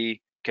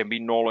property, can be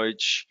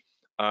knowledge,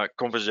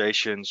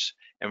 conversations.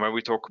 And when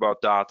we talk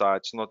about data,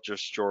 it's not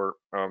just your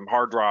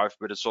hard drive,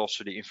 but it's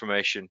also the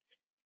information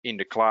in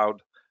the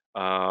cloud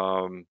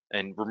and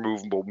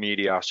removable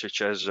media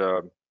such as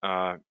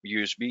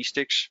USB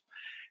sticks.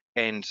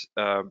 And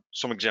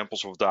some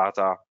examples of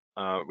data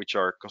which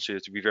are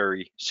considered to be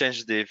very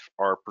sensitive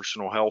are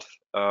personal health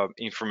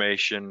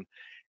information,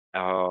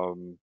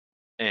 and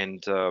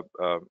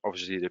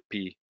obviously the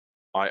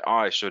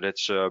PII, so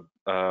that's or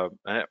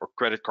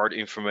credit card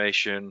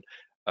information,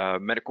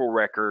 medical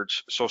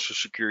records, social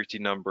security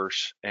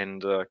numbers,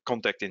 and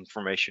contact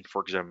information,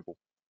 for example.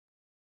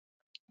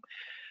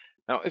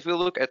 Now, if we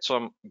look at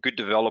some good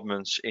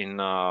developments in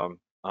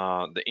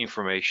the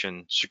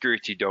information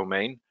security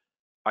domain,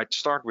 I'd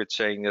start with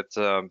saying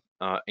that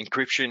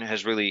encryption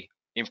has really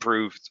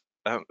improved.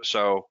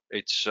 So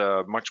it's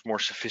much more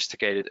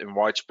sophisticated and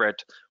widespread,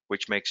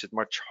 which makes it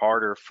much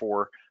harder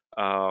for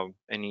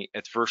any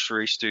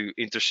adversaries to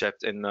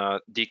intercept and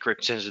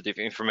decrypt sensitive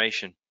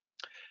information.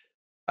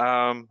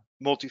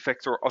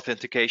 Multi-factor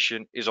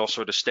authentication is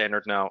also the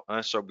standard now.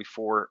 So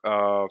before,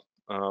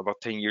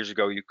 about 10 years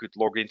ago, you could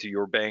log into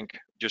your bank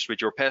just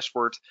with your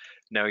password.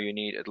 Now you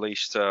need at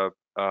least a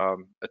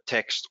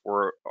text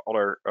or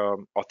other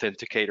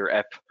authenticator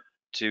app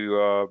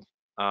to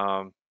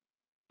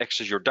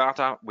access your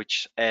data,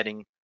 which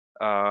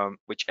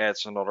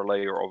adds another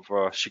layer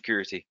of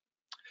security.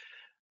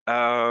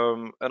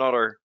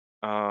 Another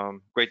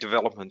great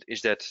development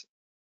is that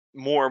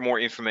more and more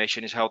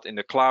information is held in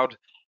the cloud,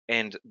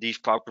 and these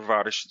cloud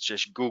providers such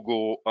as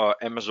Google,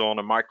 Amazon,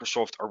 and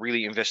Microsoft are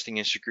really investing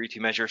in security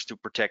measures to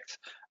protect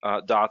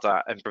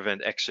data and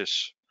prevent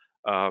access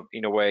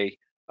in a way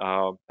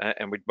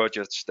and with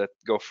budgets that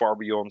go far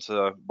beyond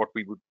what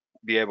we would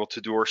be able to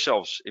do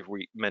ourselves if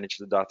we manage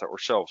the data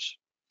ourselves.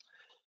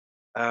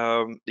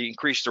 The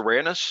increased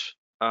awareness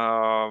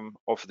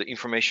of the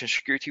information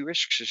security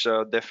risks is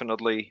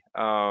definitely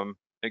a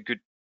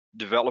good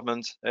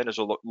development, and there's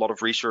a lot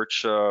of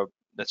research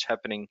that's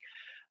happening.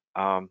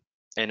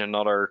 And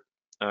another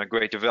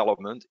great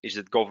development is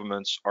that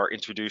governments are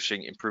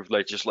introducing improved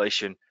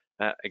legislation.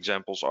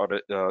 Examples are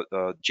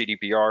the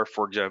GDPR,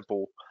 for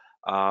example,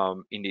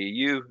 in the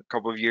EU a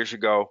couple of years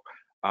ago,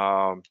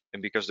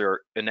 and because they're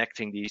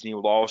enacting these new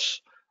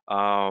laws,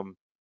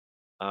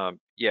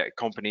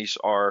 companies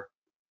are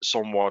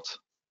somewhat,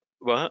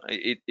 well,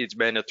 it's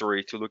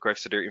mandatory to look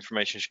after their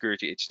information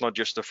security. It's not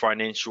just a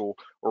financial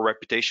or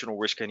reputational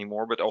risk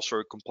anymore, but also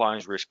a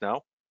compliance risk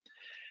now.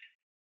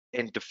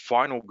 And the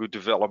final good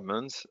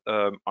development,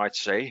 I'd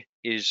say,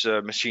 is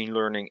machine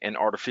learning and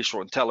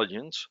artificial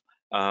intelligence,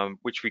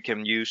 which we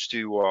can use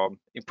to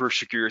improve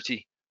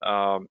security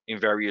in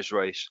various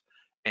ways.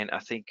 And I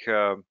think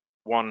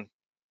one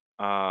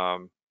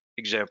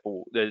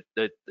example that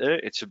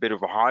it's a bit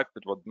of a hype,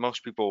 but what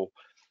most people,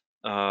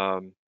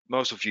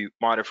 most of you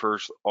might have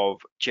heard of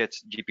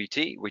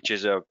ChatGPT, which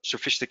is a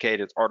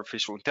sophisticated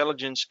artificial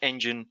intelligence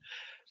engine,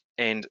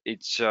 and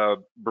it's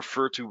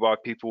referred to by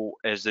people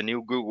as the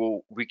new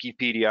Google,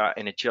 Wikipedia,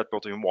 and a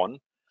chatbot in one.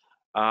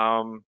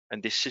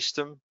 And this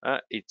system,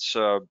 it's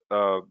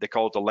they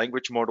call it a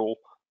language model,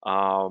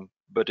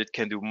 but it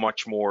can do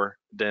much more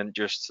than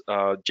just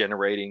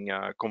generating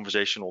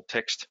conversational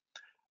text.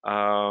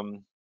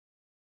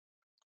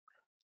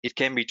 It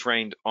can be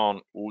trained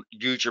on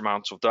huge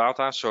amounts of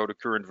data. So the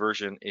current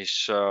version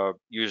is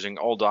using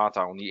all data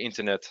on the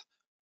internet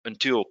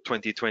until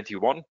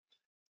 2021,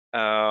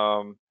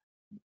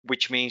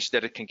 which means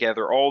that it can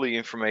gather all the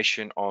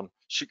information on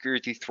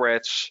security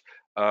threats,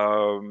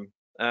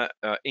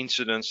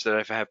 incidents that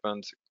have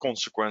happened,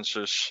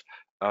 consequences,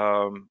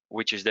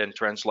 which is then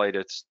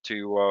translated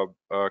to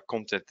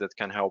content that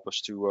can help us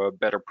to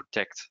better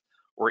protect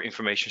our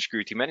information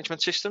security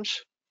management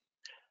systems.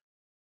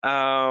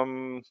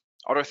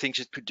 Other things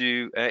it could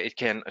do, it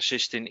can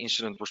assist in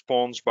incident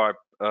response by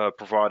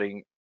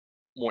providing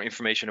more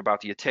information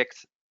about the attack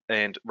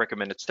and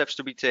recommended steps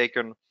to be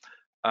taken.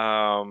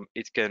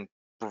 It can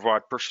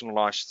provide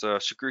personalized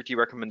security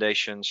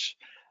recommendations,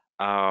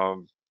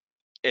 and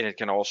it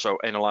can also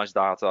analyze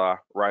data,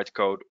 write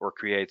code, or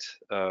create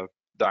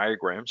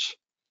diagrams.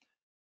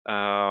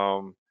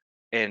 And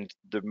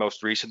the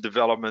most recent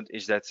development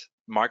is that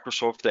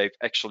Microsoft, they've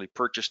actually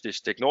purchased this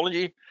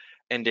technology,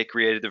 and they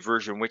created a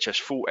version which has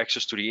full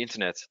access to the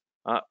internet,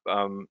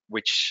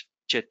 which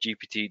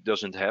ChatGPT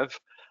doesn't have.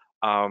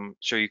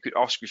 So you could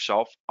ask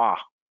yourself,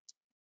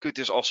 could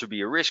this also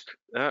be a risk?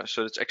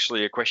 So it's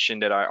actually a question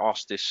that I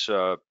asked this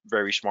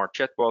very smart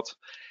chatbot,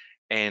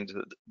 and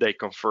they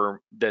confirm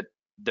that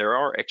there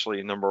are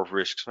actually a number of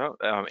risks,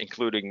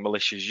 including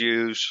malicious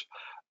use.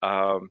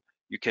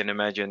 You can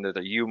imagine that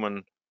a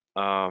human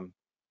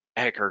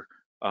hacker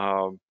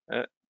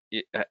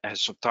has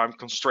some time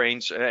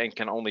constraints and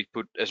can only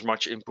put as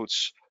much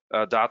inputs,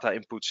 data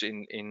inputs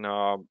in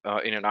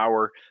an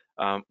hour.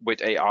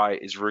 With AI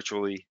is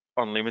virtually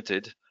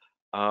unlimited,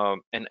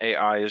 and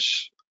AI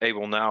is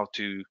able now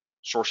to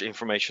source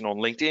information on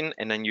LinkedIn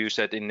and then use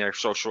that in their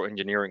social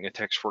engineering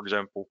attacks, for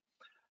example.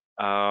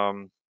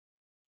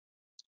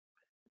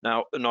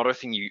 Now, another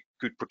thing you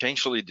could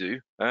potentially do,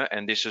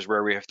 and this is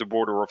where we have the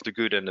border of the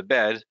good and the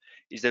bad,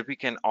 is that we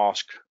can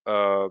ask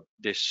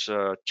this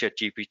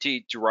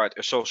ChatGPT to write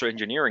a social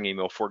engineering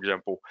email, for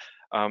example.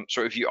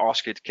 So if you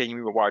ask it, can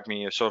you write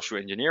me a social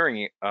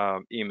engineering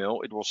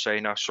email? It will say,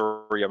 no,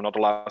 sorry, I'm not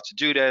allowed to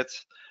do that.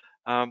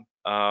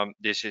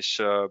 This is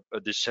a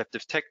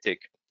deceptive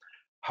tactic.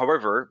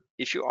 However,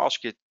 if you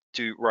ask it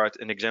to write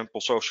an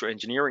example social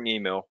engineering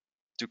email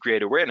to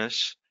create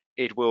awareness,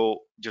 it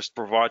will just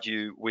provide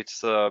you with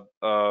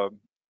an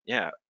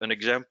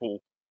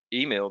example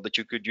email that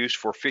you could use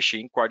for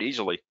phishing quite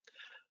easily.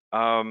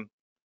 And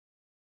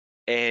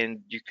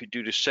you could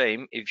do the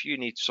same if you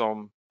need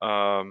some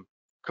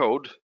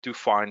code to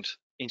find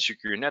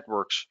insecure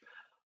networks.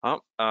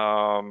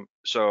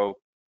 So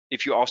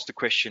if you ask the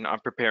question, I'm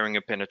preparing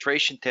a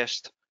penetration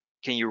test,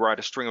 can you write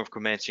a string of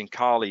commands in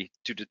Kali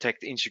to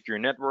detect insecure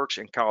networks?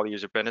 And Kali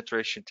is a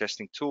penetration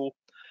testing tool.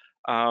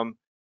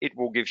 It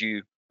will give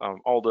you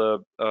all the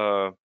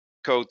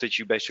code that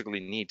you basically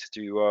need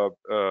to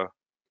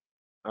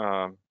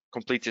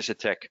complete this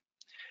attack.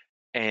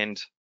 And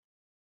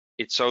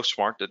it's so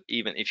smart that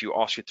even if you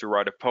ask it to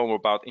write a poem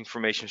about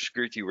information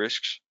security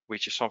risks,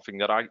 which is something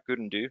that I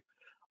couldn't do,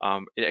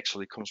 it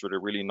actually comes with a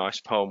really nice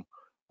poem.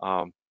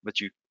 But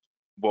you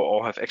will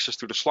all have access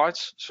to the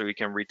slides, so you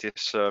can read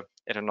this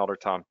at another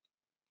time.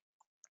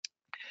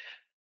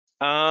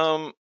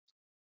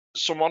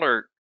 Some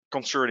other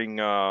concerning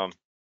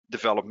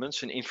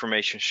developments in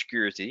information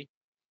security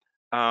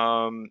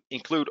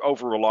include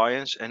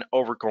over-reliance and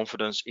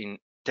overconfidence in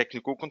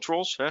technical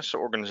controls. So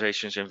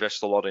organizations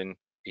invest a lot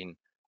in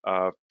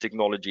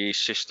technology,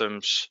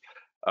 systems,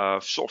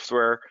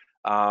 software,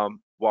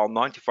 while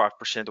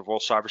 95% of all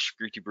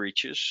cybersecurity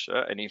breaches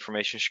and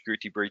information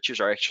security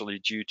breaches are actually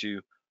due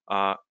to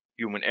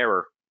human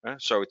error.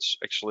 So it's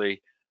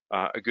actually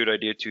a good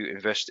idea to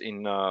invest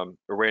in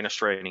awareness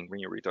training when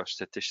you read our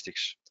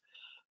statistics.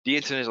 The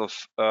Internet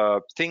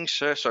of Things,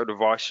 so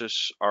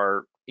devices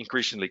are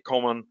increasingly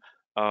common.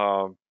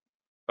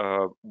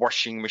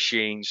 Washing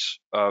machines,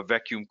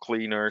 vacuum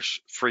cleaners,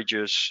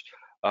 fridges,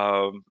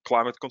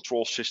 climate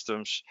control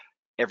systems,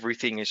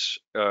 everything is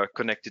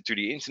connected to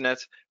the internet,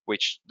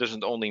 which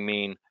doesn't only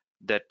mean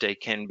that they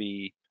can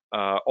be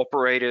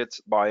operated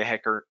by a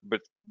hacker,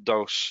 but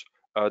those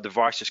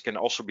devices can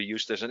also be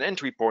used as an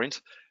entry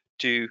point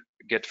to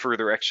get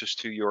further access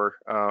to your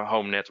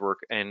home network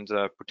and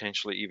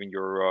potentially even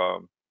your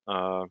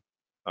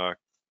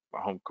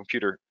home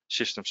computer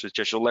system, such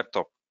as your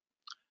laptop.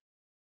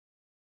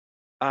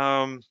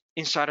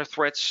 Insider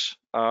threats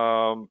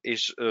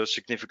is a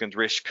significant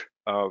risk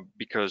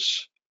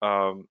because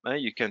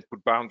you can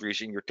put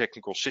boundaries in your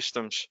technical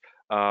systems,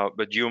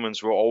 but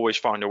humans will always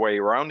find a way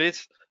around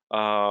it.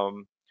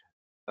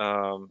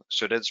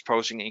 so that's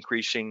posing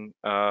increasing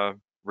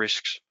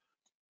risks,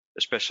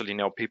 especially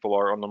now people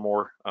are under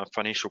more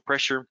financial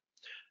pressure.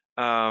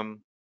 A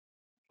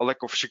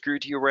lack of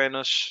security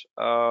awareness.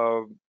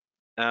 I'd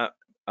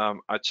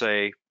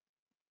say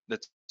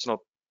that's not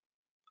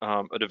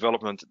a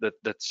development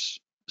that's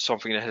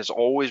something that has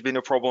always been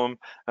a problem,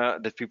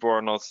 that people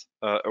are not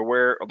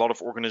aware. A lot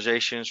of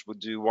organizations would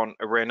do one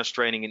awareness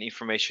training in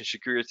information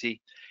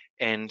security,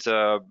 and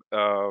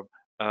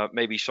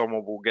maybe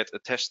someone will get a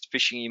test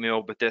phishing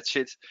email, but that's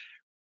it,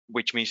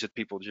 which means that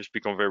people just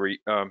become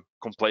very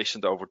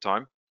complacent over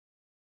time,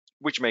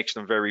 which makes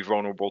them very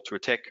vulnerable to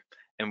attack,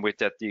 and with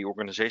that the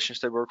organizations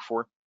they work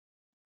for.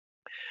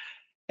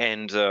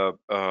 And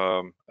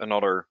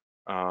another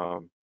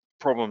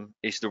problem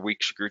is the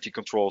weak security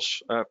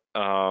controls,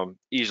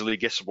 easily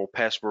guessable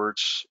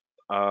passwords.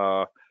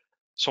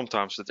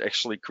 Sometimes that's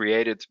actually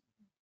created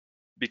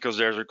because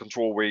there's a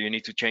control where you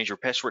need to change your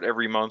password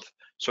every month.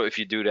 So if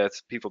you do that,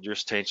 people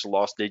just change the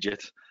last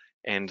digit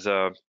and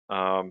have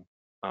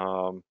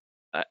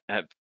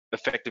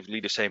effectively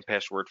the same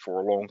password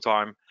for a long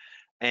time.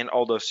 And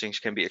all those things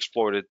can be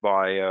exploited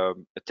by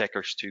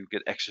attackers to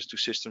get access to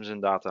systems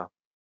and data.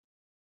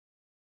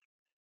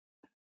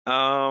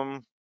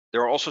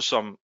 There are also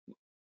some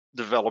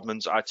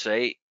developments, I'd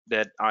say,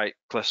 that I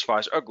classify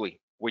as ugly,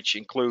 which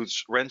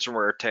includes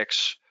ransomware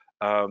attacks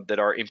that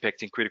are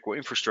impacting critical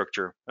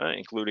infrastructure,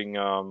 including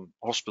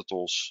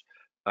hospitals,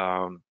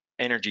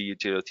 energy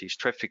utilities,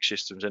 traffic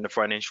systems, and the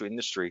financial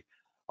industry.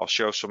 I'll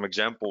show some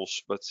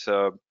examples, but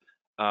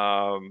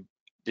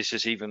this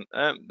is even,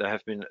 there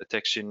have been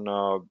attacks in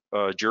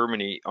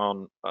Germany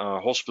on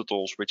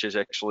hospitals, which has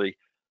actually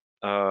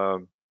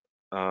costed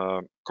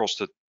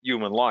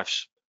human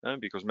lives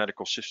because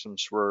medical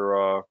systems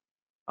were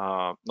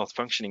not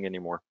functioning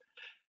anymore.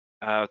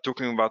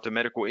 Talking about the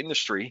medical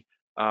industry,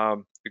 a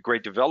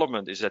great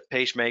development is that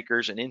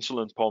pacemakers and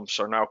insulin pumps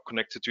are now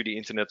connected to the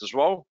internet as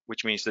well,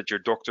 which means that your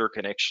doctor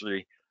can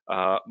actually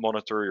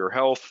monitor your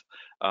health.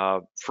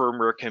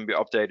 Firmware can be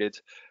updated,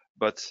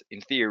 but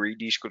in theory,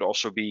 these could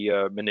also be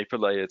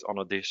manipulated on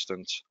a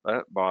distance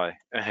by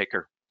a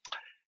hacker.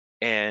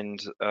 And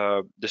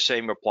the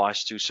same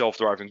applies to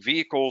self-driving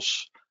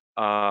vehicles,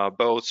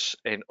 boats,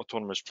 and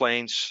autonomous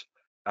planes.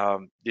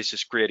 This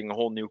is creating a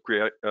whole new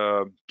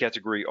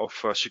category of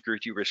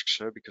security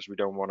risks because we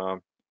don't want to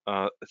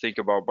think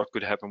about what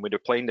could happen with a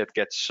plane that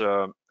gets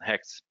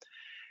hacked.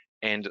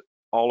 And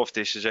all of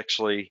this is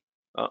actually,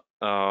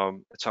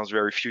 it sounds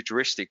very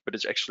futuristic, but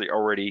it's actually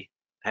already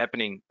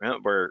happening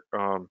where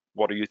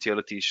water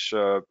utilities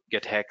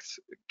get hacked,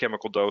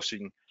 chemical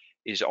dosing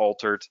is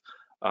altered.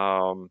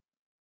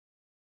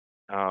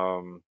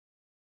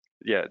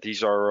 Yeah,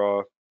 these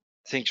are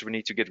things we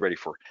need to get ready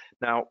for.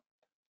 Now,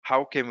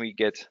 how can we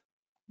get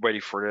ready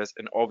for that?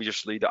 And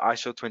obviously the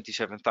ISO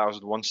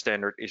 27001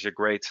 standard is a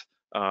great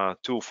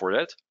tool for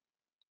that.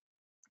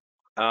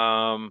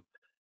 I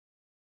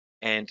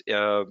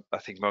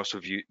think most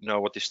of you know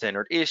what this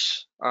standard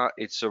is.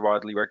 It's a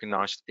widely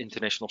recognized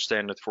international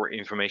standard for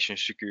information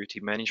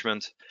security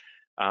management.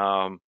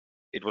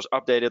 It was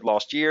updated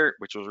last year,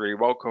 which was really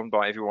welcomed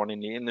by everyone in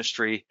the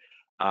industry.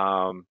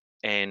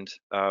 It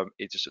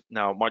is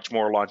now much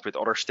more aligned with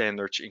other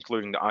standards,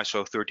 including the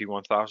ISO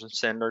 31000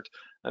 standard,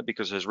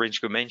 because as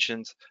Riemsdijk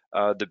mentioned,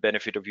 the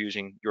benefit of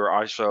using your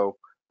ISO,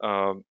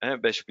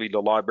 basically the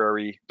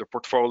library, the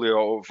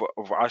portfolio of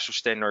ISO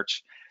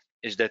standards,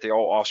 is that they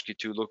all ask you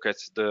to look at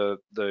the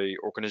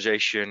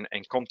organization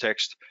and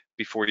context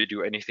before you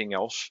do anything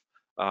else.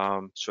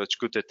 So it's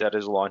good that that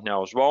is aligned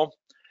now as well.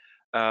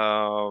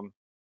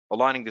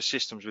 Aligning the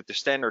systems with the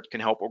standard can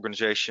help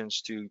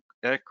organizations to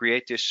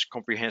create this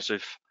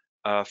comprehensive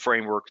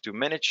framework to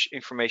manage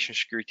information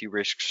security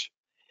risks,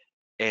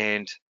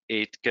 and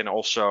it can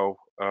also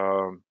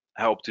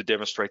help to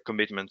demonstrate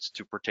commitment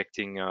to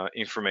protecting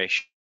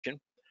information.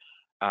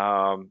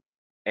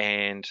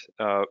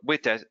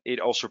 With that, it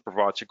also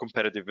provides a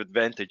competitive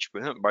advantage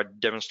by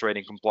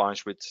demonstrating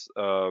compliance with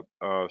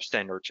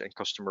standards and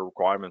customer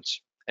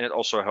requirements, and it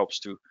also helps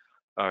to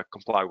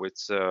comply with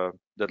the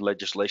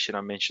legislation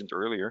I mentioned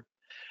earlier.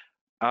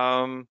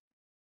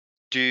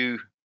 To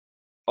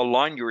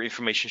align your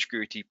information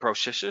security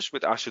processes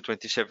with ISO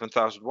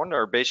 27001,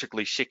 there are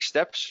basically 6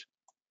 steps.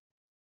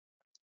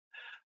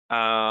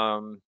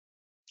 I'll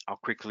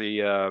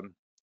quickly run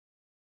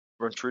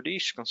through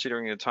these,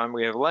 considering the time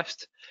we have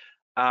left.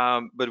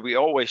 But we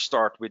always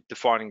start with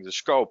defining the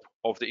scope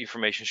of the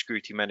information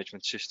security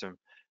management system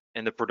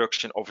and the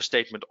production of a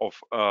statement of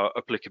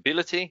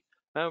applicability,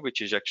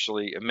 which is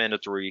actually a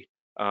mandatory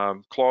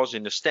clause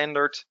in the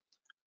standard.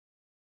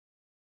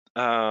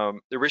 The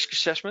risk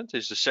assessment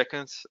is the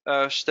second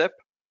step,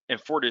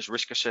 and for this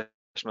risk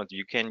assessment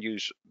you can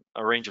use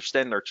a range of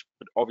standards,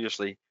 but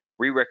obviously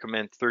we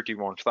recommend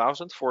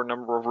 31000 for a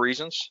number of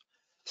reasons,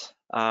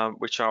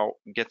 which I'll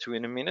get to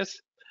in a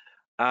minute.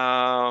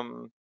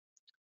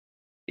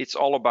 It's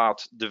all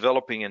about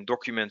developing and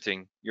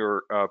documenting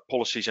your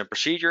policies and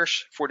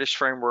procedures for this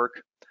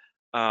framework.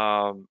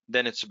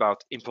 Then it's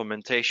about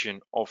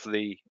implementation of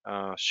the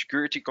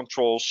security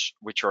controls,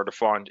 which are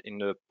defined in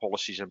the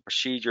policies and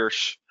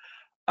procedures.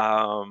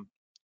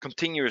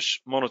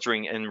 Continuous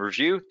monitoring and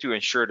review to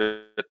ensure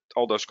that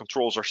all those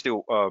controls are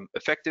still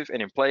effective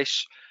and in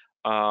place,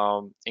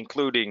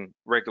 including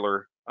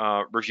regular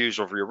reviews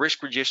of your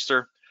risk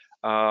register,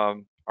 are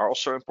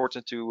also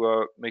important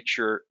to make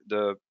sure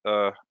the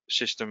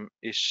system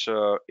is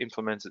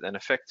implemented and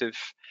effective,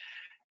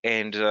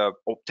 and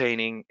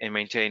obtaining and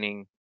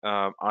maintaining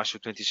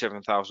ISO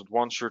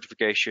 27001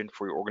 certification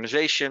for your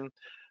organization,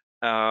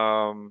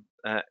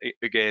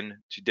 again,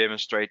 to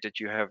demonstrate that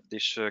you have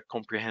this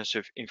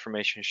comprehensive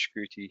information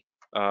security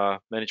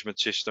management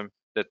system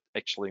that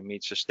actually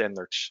meets the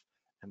standards.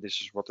 And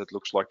this is what it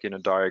looks like in a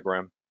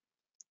diagram.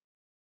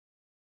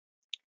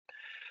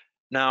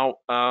 Now,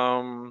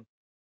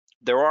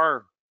 there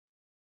are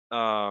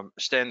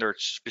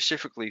standards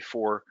specifically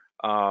for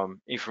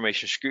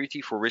information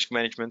security, for risk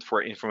management,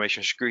 for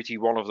information security.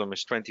 One of them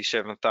is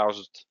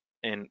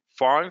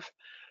 27005.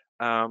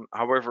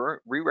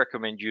 However, we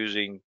recommend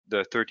using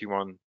the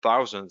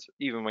 31000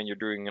 even when you're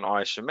doing an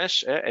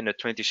ISMS, and the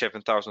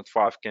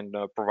 27005 can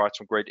provide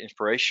some great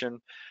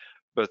inspiration.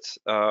 But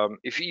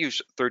if you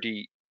use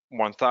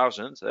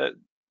 31000,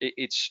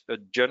 it's a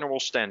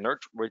general standard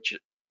which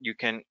you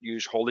can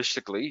use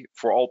holistically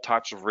for all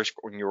types of risk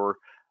on your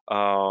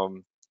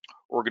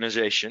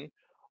organization.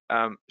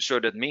 So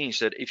that means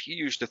that if you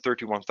use the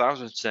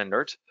 31000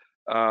 standard,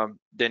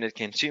 then it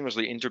can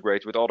seamlessly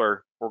integrate with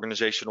other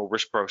organizational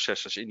risk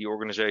processes in the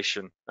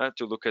organization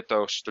to look at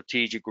those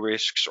strategic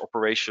risks,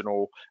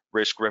 operational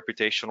risk,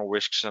 reputational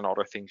risks, and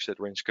other things that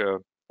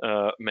Rinske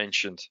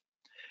mentioned.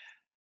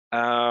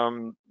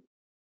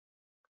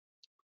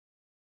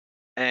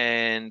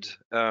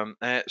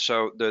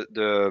 So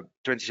the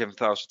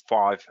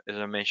 27005, as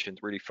I mentioned,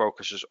 really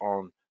focuses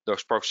on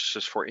those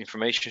processes for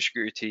information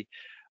security.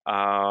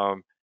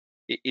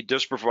 It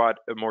does provide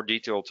a more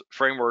detailed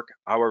framework.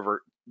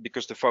 However,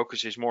 because the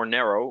focus is more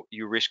narrow,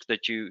 you risk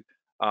that you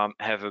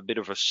have a bit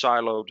of a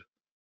siloed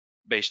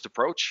based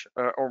approach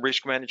on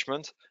risk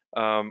management,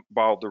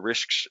 while the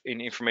risks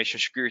in information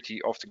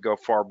security often go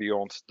far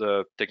beyond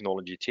the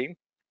technology team.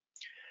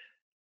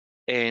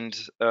 And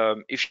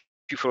if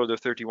you follow the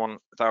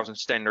 31000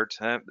 standard,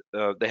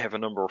 they have a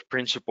number of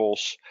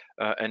principles,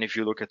 and if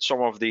you look at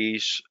some of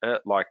these,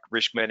 like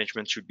risk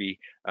management should be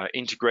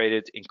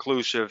integrated,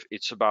 inclusive.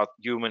 It's about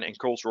human and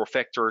cultural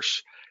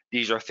factors.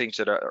 These are things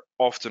that are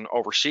often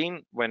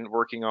overseen when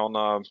working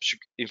on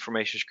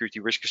information security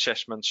risk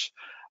assessments,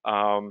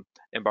 and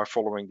by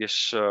following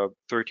this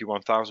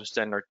 31000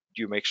 standard,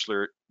 you make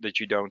sure that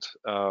you don't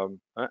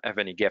have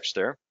any gaps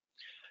there.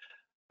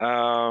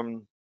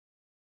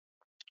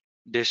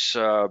 This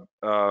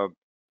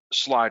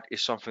slide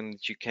is something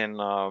that you can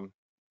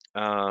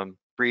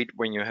read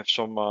when you have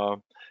some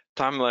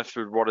time left.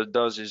 What it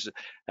does is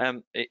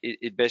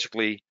it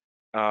basically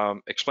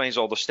explains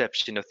all the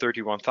steps in the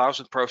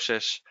 31000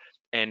 process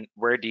and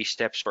where these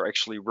steps are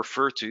actually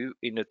referred to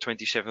in the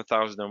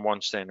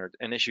 27001 standard.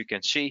 And as you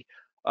can see,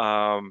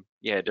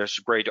 yeah, there's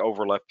great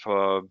overlap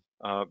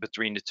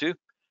between the two,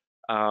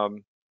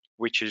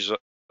 which is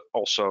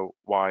also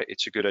why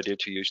it's a good idea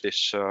to use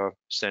this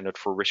standard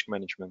for risk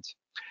management.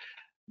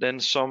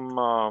 Then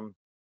some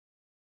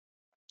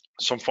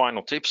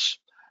final tips.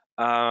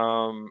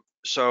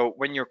 So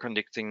when you're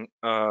conducting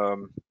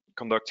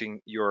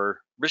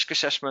your risk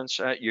assessments,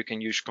 you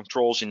can use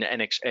controls in the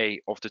Annex A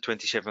of the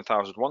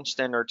 27001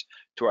 standard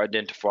to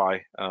identify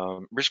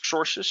risk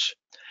sources.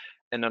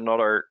 And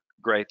another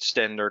great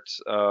standard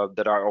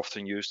that I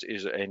often use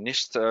is a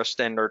NIST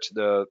standard,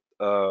 the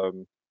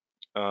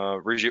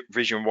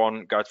Revision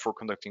 1 Guide for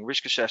Conducting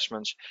Risk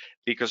Assessments,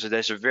 because it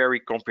has a very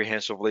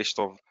comprehensive list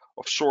of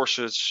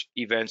sources,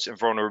 events, and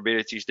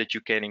vulnerabilities that you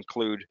can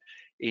include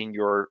in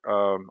your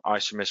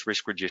ISMS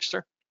risk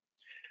register.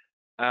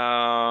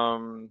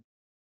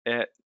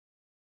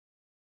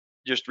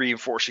 Just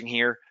reinforcing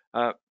here,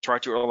 try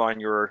to align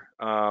your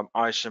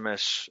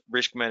ISMS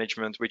risk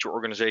management with your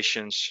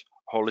organization's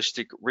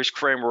holistic risk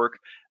framework,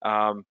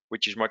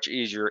 which is much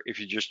easier if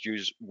you just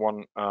use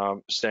one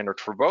standard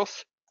for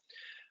both.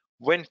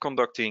 When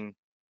conducting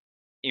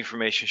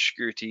information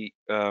security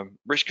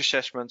risk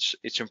assessments,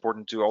 it's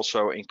important to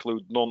also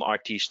include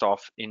non-IT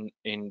staff in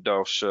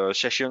those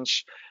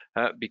sessions,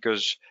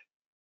 because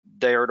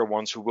they are the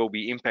ones who will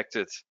be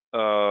impacted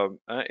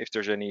if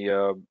there's any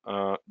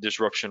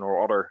disruption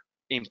or other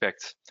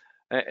impact,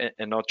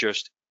 and not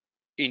just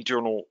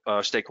internal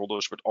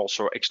stakeholders, but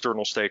also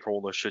external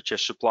stakeholders such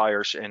as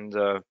suppliers and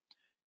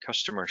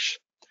customers.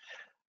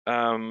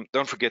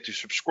 Don't forget to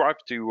subscribe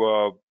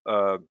to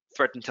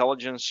threat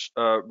intelligence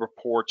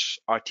reports,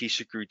 IT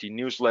security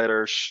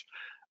newsletters,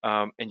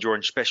 and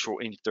join special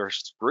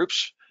interest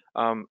groups.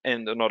 And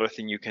another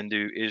thing you can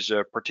do is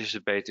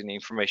participate in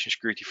information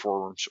security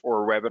forums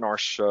or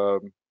webinars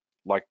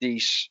like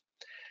these.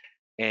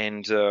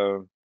 And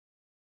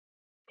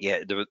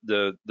yeah,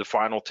 the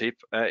final tip,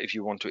 if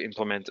you want to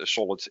implement a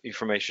solid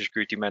information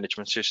security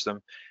management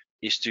system,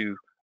 is to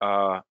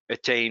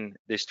attain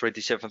this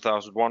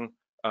 27001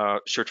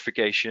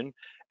 certification.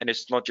 And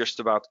it's not just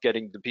about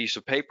getting the piece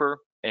of paper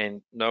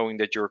and knowing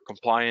that you're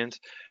compliant,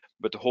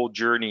 but the whole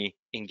journey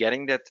in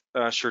getting that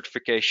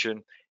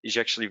certification is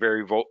actually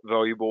very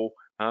valuable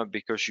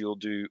because you'll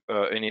do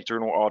an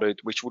internal audit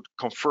which would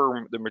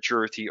confirm the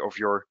maturity of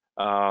your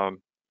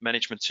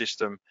management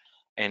system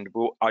and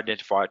will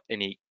identify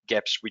any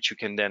gaps which you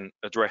can then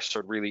address, so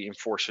it really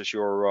enforces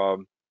your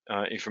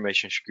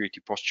information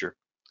security posture.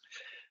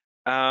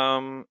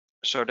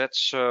 So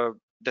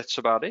that's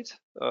about it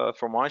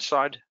from my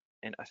side,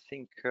 and I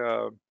think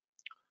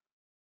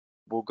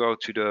we'll go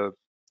to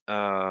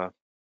the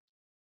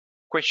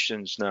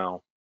questions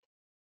now.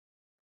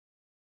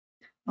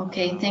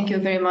 Okay, thank you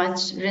very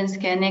much,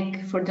 Riemsdijk and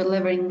Nick, for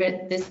delivering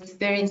this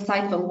very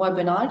insightful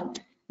webinar.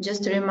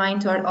 Just to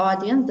remind to our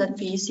audience that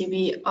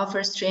PECB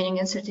offers training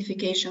and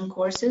certification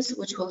courses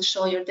which will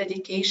show your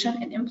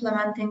dedication in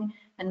implementing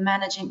and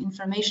managing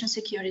information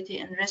security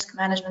and risk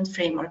management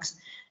frameworks.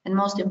 And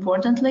most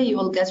importantly, you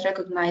will get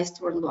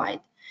recognized worldwide.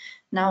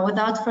 Now,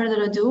 without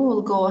further ado,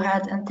 we'll go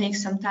ahead and take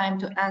some time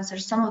to answer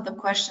some of the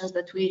questions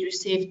that we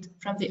received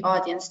from the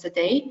audience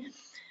today.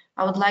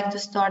 I would like to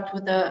start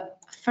with the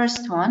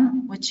first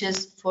one, which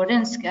is for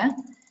Riemsdijk.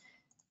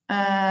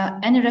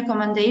 Any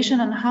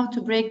recommendation on how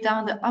to break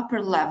down the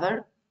upper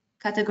level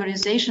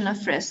categorization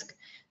of risk?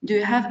 Do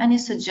you have any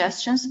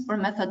suggestions or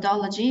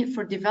methodology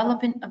for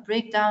developing a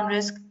breakdown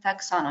risk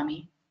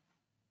taxonomy?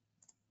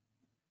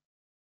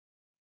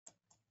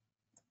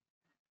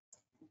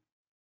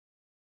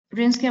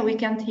 Riemsdijk, we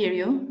can't hear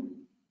you.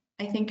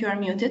 I think you are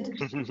muted.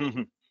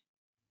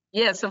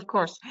 Yes, of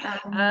course.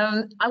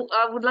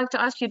 I would like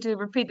to ask you to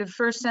repeat the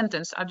first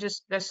sentence.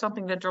 There's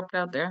something that dropped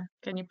out there.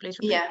 Can you please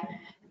repeat?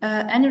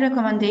 Yeah. Any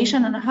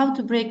recommendation on how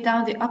to break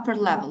down the upper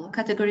level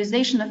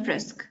categorization of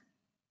risk?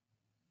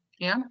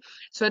 Yeah.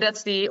 So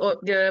that's the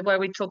where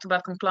we talked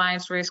about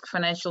compliance risk,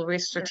 financial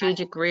risk,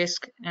 strategic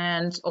risk,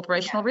 and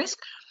operational risk.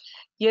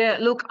 Yeah.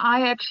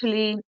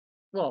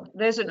 Look,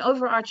 there's an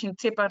overarching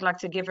tip I'd like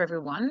to give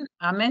everyone.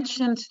 I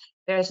mentioned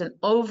there's an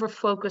over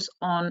focus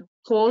on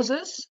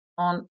causes,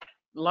 on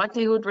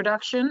likelihood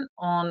reduction,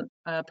 on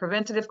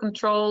preventative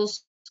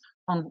controls,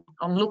 on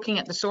looking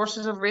at the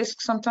sources of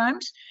risk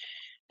sometimes,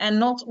 and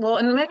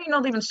maybe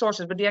not even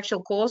sources, but the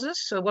actual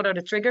causes. So what are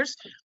the triggers?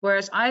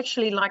 Whereas I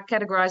actually like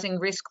categorizing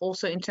risk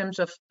also in terms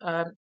of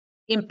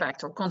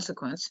impact or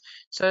consequence.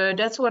 So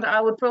that's what I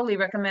would probably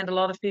recommend a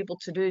lot of people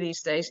to do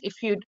these days.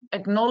 If you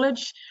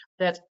acknowledge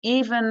that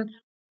even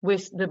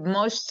with the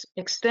most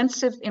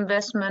extensive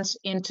investments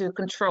into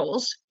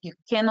controls, you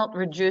cannot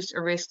reduce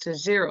a risk to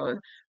zero.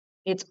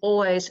 It's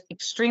always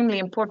extremely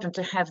important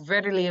to have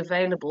readily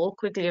available,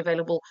 quickly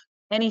available,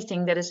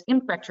 anything that is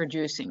impact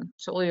reducing.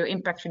 So all your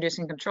impact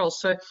reducing controls.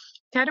 So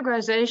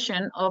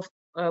categorization of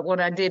what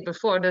I did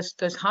before,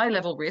 those high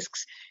level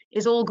risks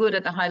is all good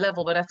at the high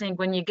level. But I think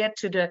when you get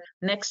to the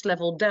next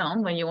level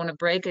down, when you want to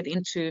break it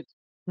into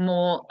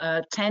more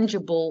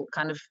tangible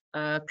kind of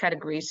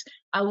categories,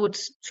 I would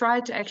try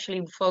to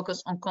actually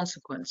focus on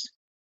consequence.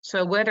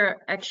 So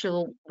whether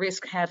actual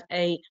risk have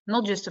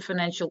not just a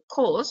financial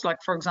cause, like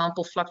for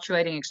example,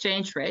 fluctuating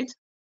exchange rate,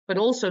 but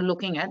also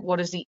looking at what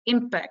is the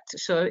impact.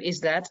 So is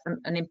that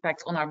an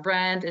impact on our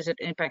brand? Is it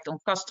an impact on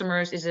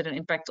customers? Is it an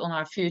impact on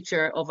our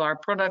future of our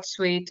product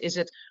suite? Does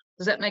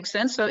that make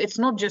sense? So it's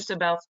not just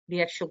about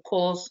the actual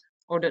cause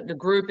or the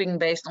grouping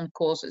based on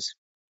causes.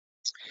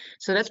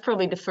 So that's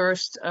probably the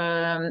first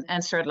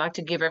answer I'd like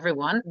to give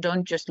everyone.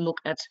 Don't just look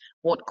at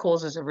what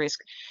causes a risk.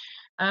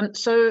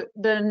 So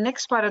the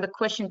next part of the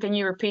question, can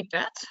you repeat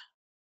that,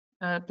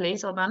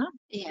 please, Albana?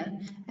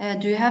 Yeah.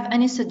 Do you have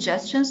any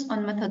suggestions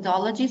on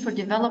methodology for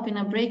developing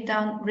a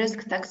breakdown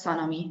risk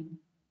taxonomy?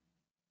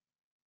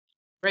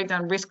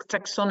 Breakdown risk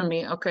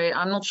taxonomy. Okay,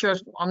 I'm not sure.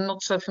 I'm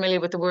not so familiar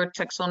with the word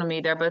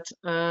taxonomy there, but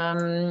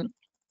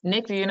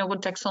Nick, do you know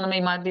what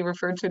taxonomy might be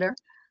referred to there?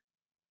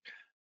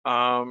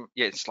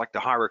 Yeah, it's like the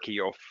hierarchy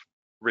of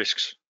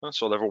risks.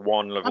 So level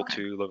 1, level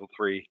 2, level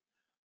 3.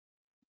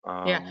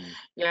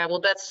 Yeah.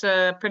 Well, that's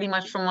pretty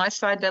much from my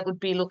side. That would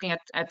be looking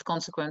at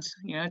consequence.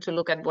 To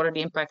look at what are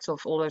the impacts of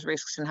all those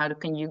risks and how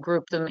can you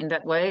group them in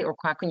that way, or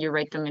how can you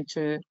rate them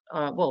into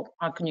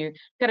how can you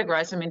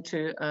categorize them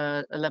into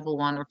a level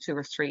 1 or 2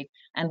 or 3,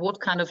 and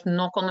what kind of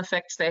knock-on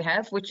effects they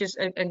have, which is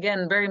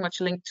again very much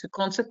linked to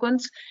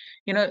consequence.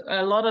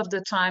 A lot of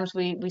the times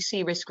we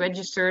see risk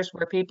registers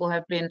where people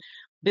have been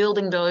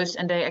building those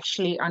and they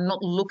actually are not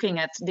looking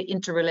at the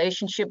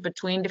interrelationship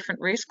between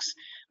different risks.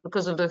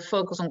 Because of the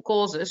focus on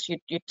causes,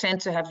 you tend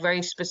to have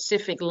very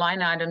specific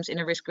line items in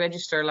a risk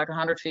register, like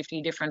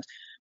 150 different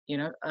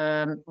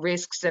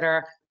risks that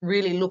are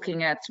really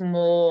looking at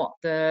more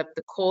the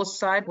cause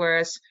side.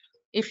 Whereas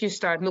if you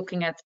start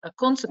looking at a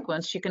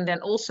consequence, you can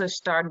then also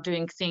start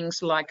doing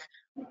things like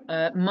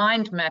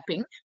mind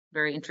mapping,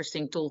 very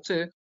interesting tool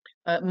too,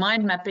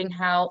 mind mapping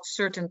how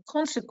certain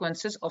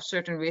consequences of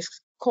certain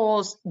risks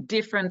cause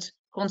different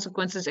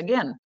consequences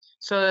again.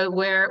 So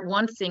where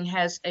one thing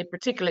has a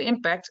particular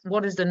impact,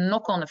 what is the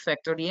knock-on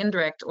effect or the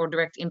indirect or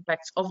direct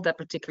impacts of that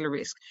particular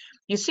risk?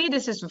 You see,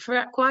 this is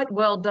quite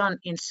well done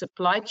in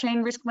supply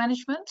chain risk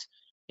management,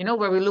 you know,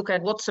 where we look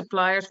at what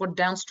suppliers, what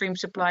downstream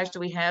suppliers do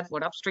we have,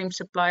 what upstream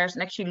suppliers,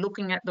 and actually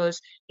looking at those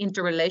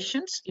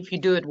interrelations. If you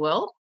do it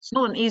well, it's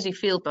not an easy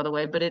field, by the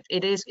way, but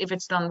it is, if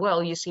it's done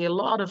well, you see a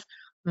lot of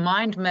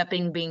mind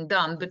mapping being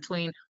done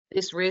between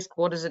this risk,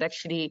 what does it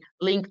actually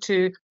link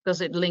to?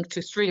 Does it link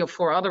to 3 or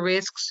 4 other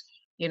risks?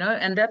 You know,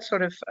 and that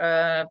sort of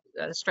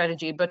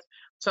strategy. But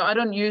so I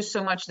don't use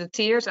so much the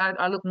tiers.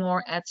 I look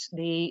more at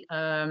the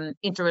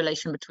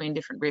interrelation between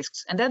different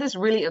risks, and that is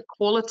really a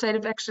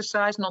qualitative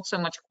exercise, not so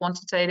much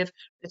quantitative.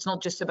 It's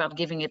not just about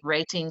giving it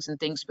ratings and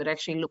things, but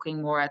actually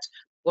looking more at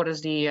what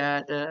is the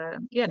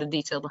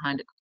detail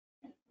behind it.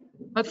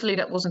 Hopefully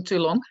that wasn't too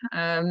long.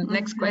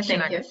 Next question.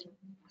 Thank you.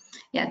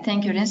 Yeah,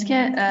 thank you,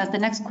 Rienske. The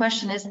next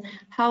question is,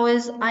 how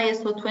is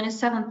ISO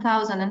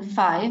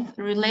 27005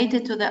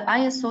 related to the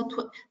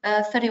ISO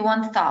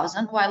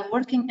 31000 while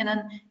working in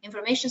an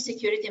information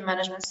security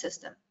management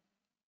system?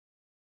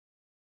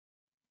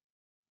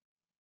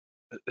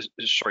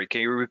 Sorry,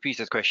 can you repeat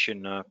that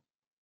question?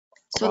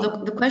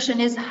 So the question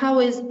is, how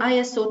is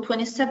ISO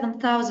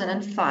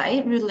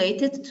 27005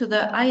 related to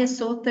the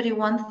ISO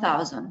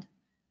 31000?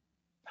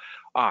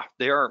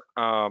 They are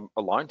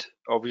aligned,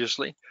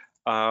 obviously.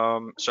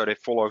 So they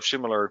follow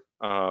similar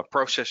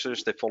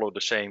processes. They follow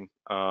the same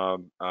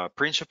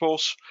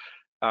principles.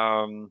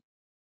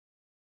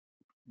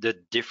 The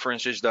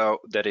difference is, though,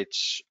 that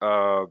it's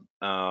there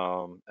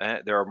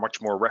are much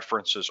more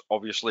references,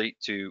 obviously,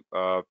 to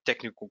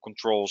technical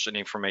controls and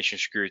information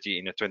security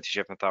in the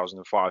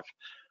 27005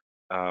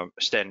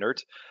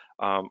 standard.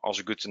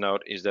 Also good to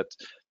note is that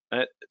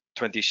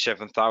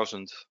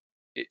 27000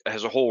 it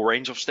has a whole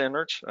range of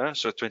standards.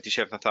 So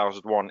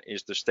 27001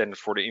 is the standard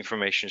for the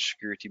information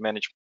security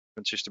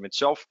management system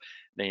itself.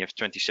 Then you have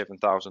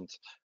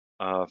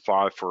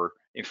 27005 for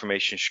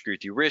information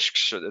security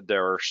risks.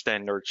 There are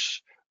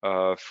standards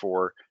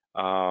for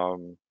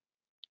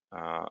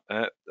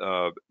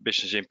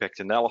business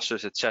impact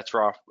analysis,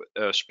 etc.,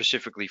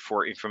 specifically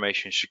for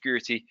information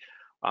security.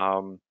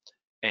 And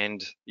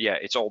yeah,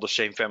 it's all the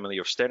same family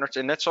of standards,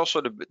 and that's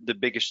also the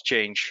biggest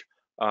change.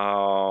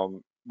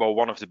 Well,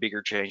 one of the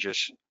bigger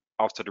changes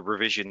after the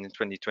revision in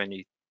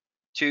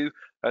 2022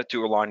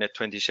 to align that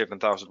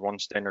 27001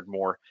 standard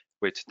more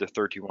with the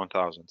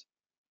 31000.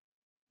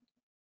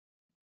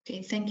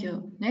 Okay, thank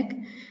you, Nick.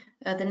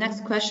 The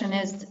next question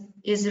is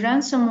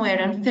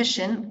ransomware and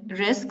phishing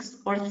risks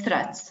or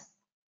threats?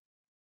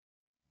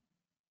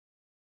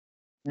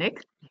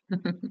 Nick?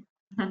 Well,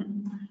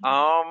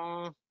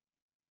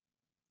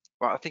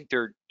 I think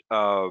they're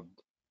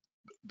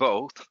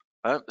both.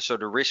 So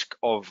the risk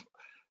of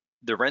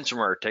the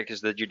ransomware attack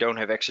is that you don't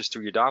have access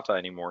to your data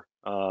anymore.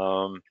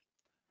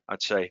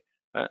 I'd say.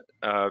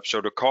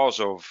 So the cause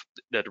of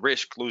that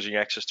risk, losing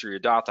access to your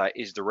data,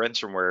 is the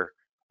ransomware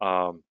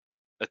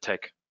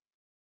attack.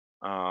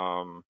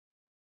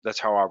 That's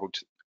how I would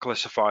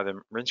classify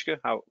them. Rienske,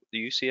 how do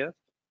you see it?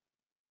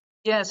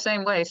 Yeah,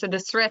 same way. So the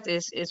threat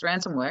is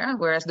ransomware,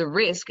 whereas the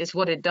risk is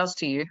what it does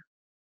to you.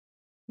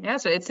 Yeah,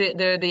 so it's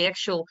the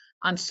actual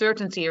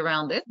uncertainty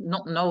around it,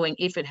 not knowing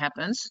if it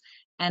happens,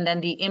 and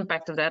then the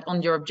impact of that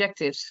on your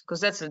objectives,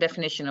 because that's the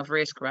definition of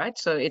risk, right?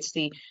 So it's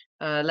the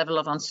level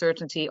of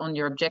uncertainty on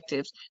your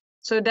objectives.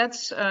 So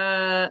that's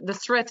the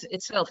threat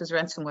itself is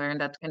ransomware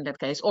in that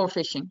case, or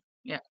phishing.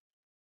 Yeah.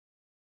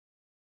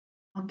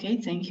 Okay,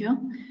 thank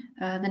you.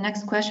 The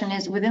next question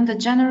is, within the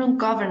general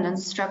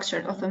governance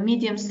structure of a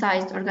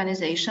medium-sized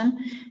organization,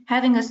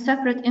 having a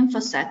separate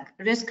InfoSec,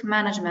 risk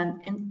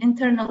management, and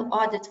internal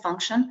audit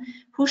function,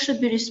 who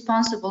should be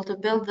responsible to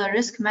build the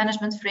risk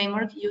management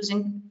framework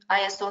using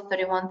ISO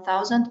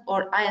 31000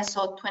 or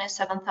ISO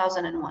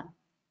 27001?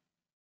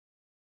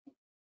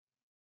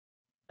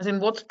 As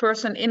in what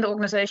person in the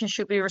organization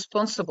should be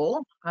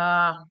responsible?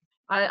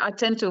 I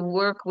tend to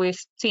work with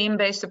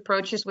team-based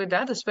approaches with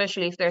that,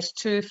 especially if there's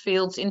two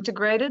fields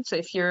integrated. So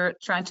if you're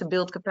trying to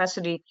build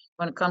capacity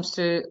when it comes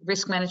to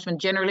risk management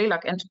generally,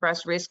 like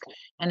enterprise risk,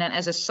 and then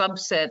as a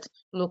subset,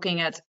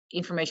 looking at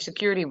information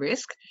security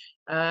risk,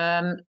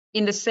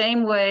 in the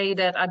same way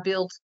that I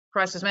built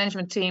crisis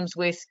management teams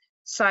with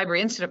cyber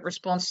incident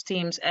response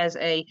teams as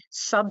a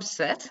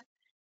subset,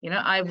 you know,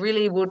 I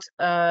really would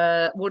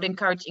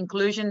encourage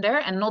inclusion there,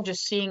 and not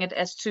just seeing it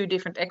as two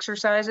different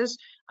exercises.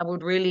 I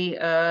would really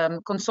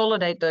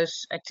consolidate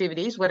those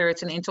activities, whether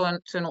it's an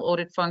internal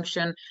audit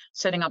function,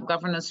 setting up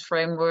governance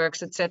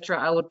frameworks, etc.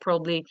 I would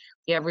probably,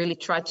 really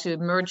try to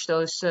merge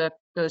those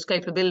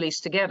capabilities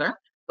together.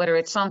 Whether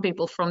it's some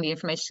people from the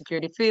information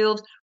security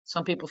field,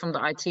 some people from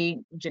the IT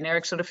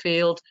generic sort of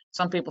field,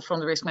 some people from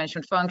the risk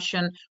management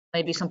function,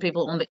 maybe some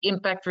people on the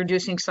impact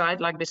reducing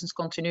side, like business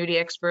continuity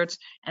experts,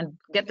 and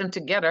get them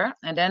together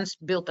and then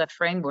build that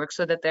framework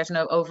so that there's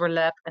no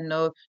overlap and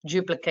no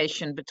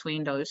duplication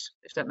between those,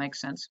 if that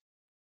makes sense.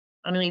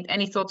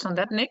 Any thoughts on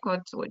that, Nick?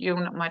 What you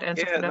might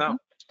answer for that one?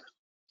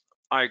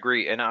 I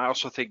agree, and I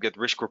also think that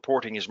risk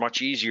reporting is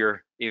much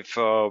easier if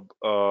both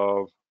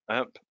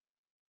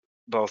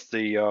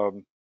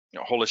the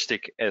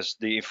holistic as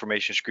the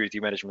information security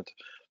management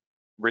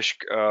risk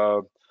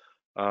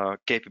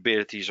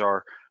capabilities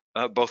are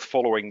both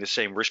following the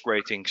same risk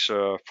ratings,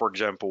 for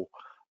example,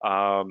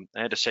 and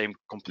the same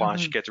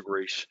compliance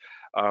categories.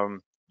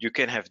 You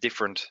can have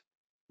different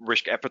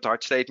risk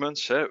appetite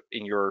statements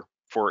in your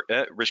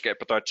risk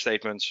appetite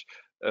statements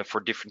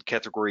for different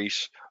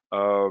categories.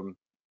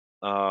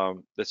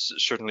 That's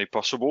certainly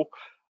possible,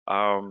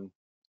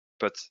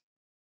 but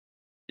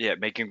yeah,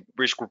 making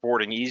risk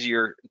reporting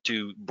easier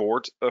to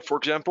board, for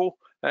example,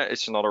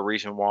 it's another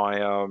reason why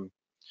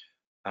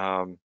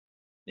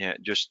yeah,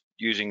 just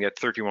using that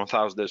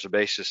 31,000 as a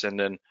basis and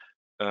then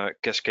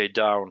cascade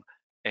down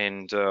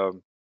and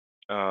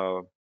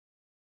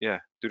yeah,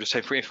 do the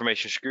same for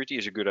information security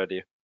is a good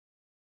idea.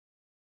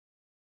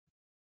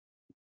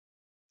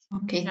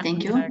 Okay, Yeah,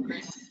 thank you. I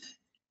agree.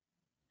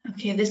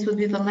 Okay, this will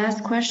be the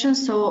last question.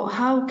 So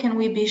how can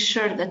we be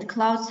sure that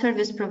cloud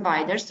service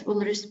providers will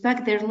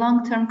respect their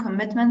long-term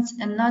commitments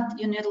and not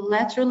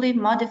unilaterally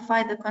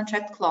modify the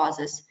contract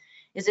clauses?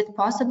 Is it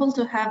possible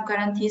to have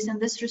guarantees in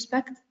this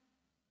respect?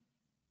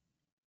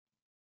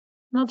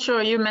 Not sure.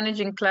 Are you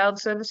managing cloud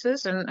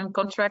services and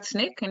contracts,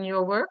 Nick, in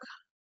your work?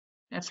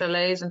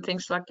 SLAs and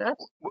things like that?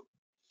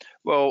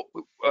 Well,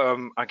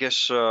 I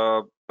guess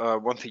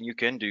one thing you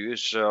can do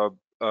is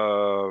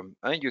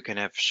you can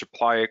have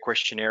supplier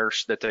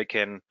questionnaires that they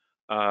can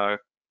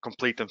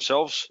complete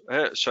themselves,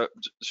 so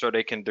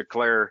they can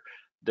declare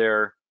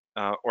their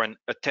or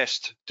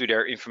attest to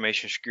their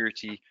information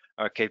security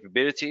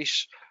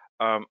capabilities.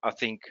 I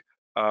think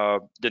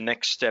the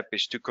next step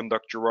is to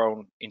conduct your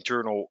own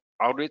internal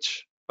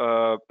audits.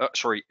 To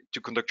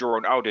conduct your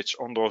own audits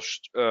on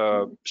those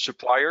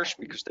suppliers,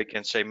 because they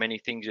can say many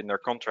things in their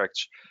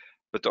contracts,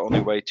 but the only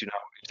way to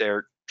know if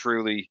they're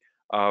truly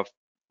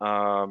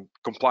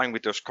complying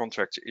with those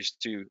contracts is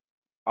to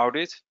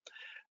audit.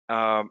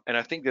 And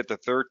I think that the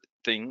third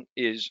thing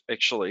is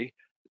actually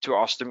to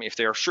ask them if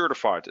they are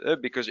certified,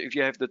 because if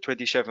you have the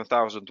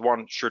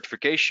 27001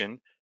 certification,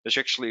 there's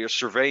actually a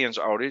surveillance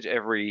audit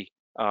every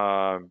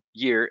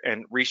year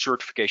and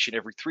recertification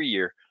every 3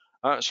 years.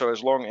 So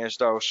as long as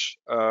those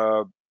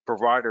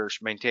providers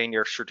maintain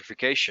their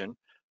certification,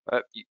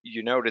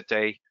 you know that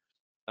they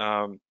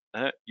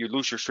you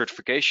lose your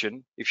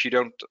certification if you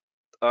don't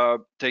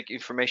take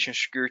information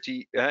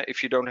security,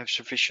 if you don't have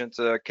sufficient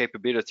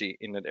capability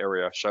in that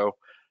area. So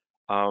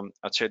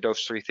I'd say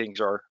those three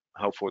things are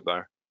helpful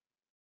there.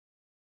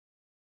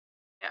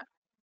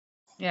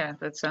 Yeah,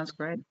 that sounds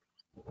great.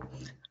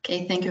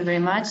 Okay, thank you very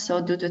much.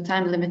 So due to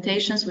time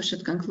limitations, we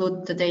should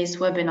conclude today's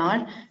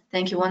webinar.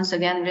 Thank you once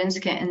again,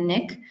 Riemsdijk and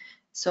Nick.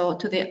 So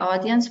to the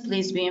audience,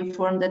 please be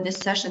informed that this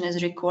session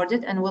is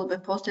recorded and will be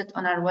posted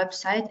on our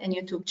website and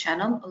YouTube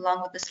channel,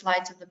 along with the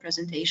slides of the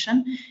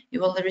presentation. You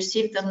will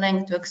receive the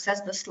link to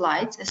access the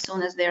slides as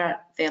soon as they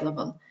are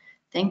available.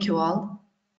 Thank you all.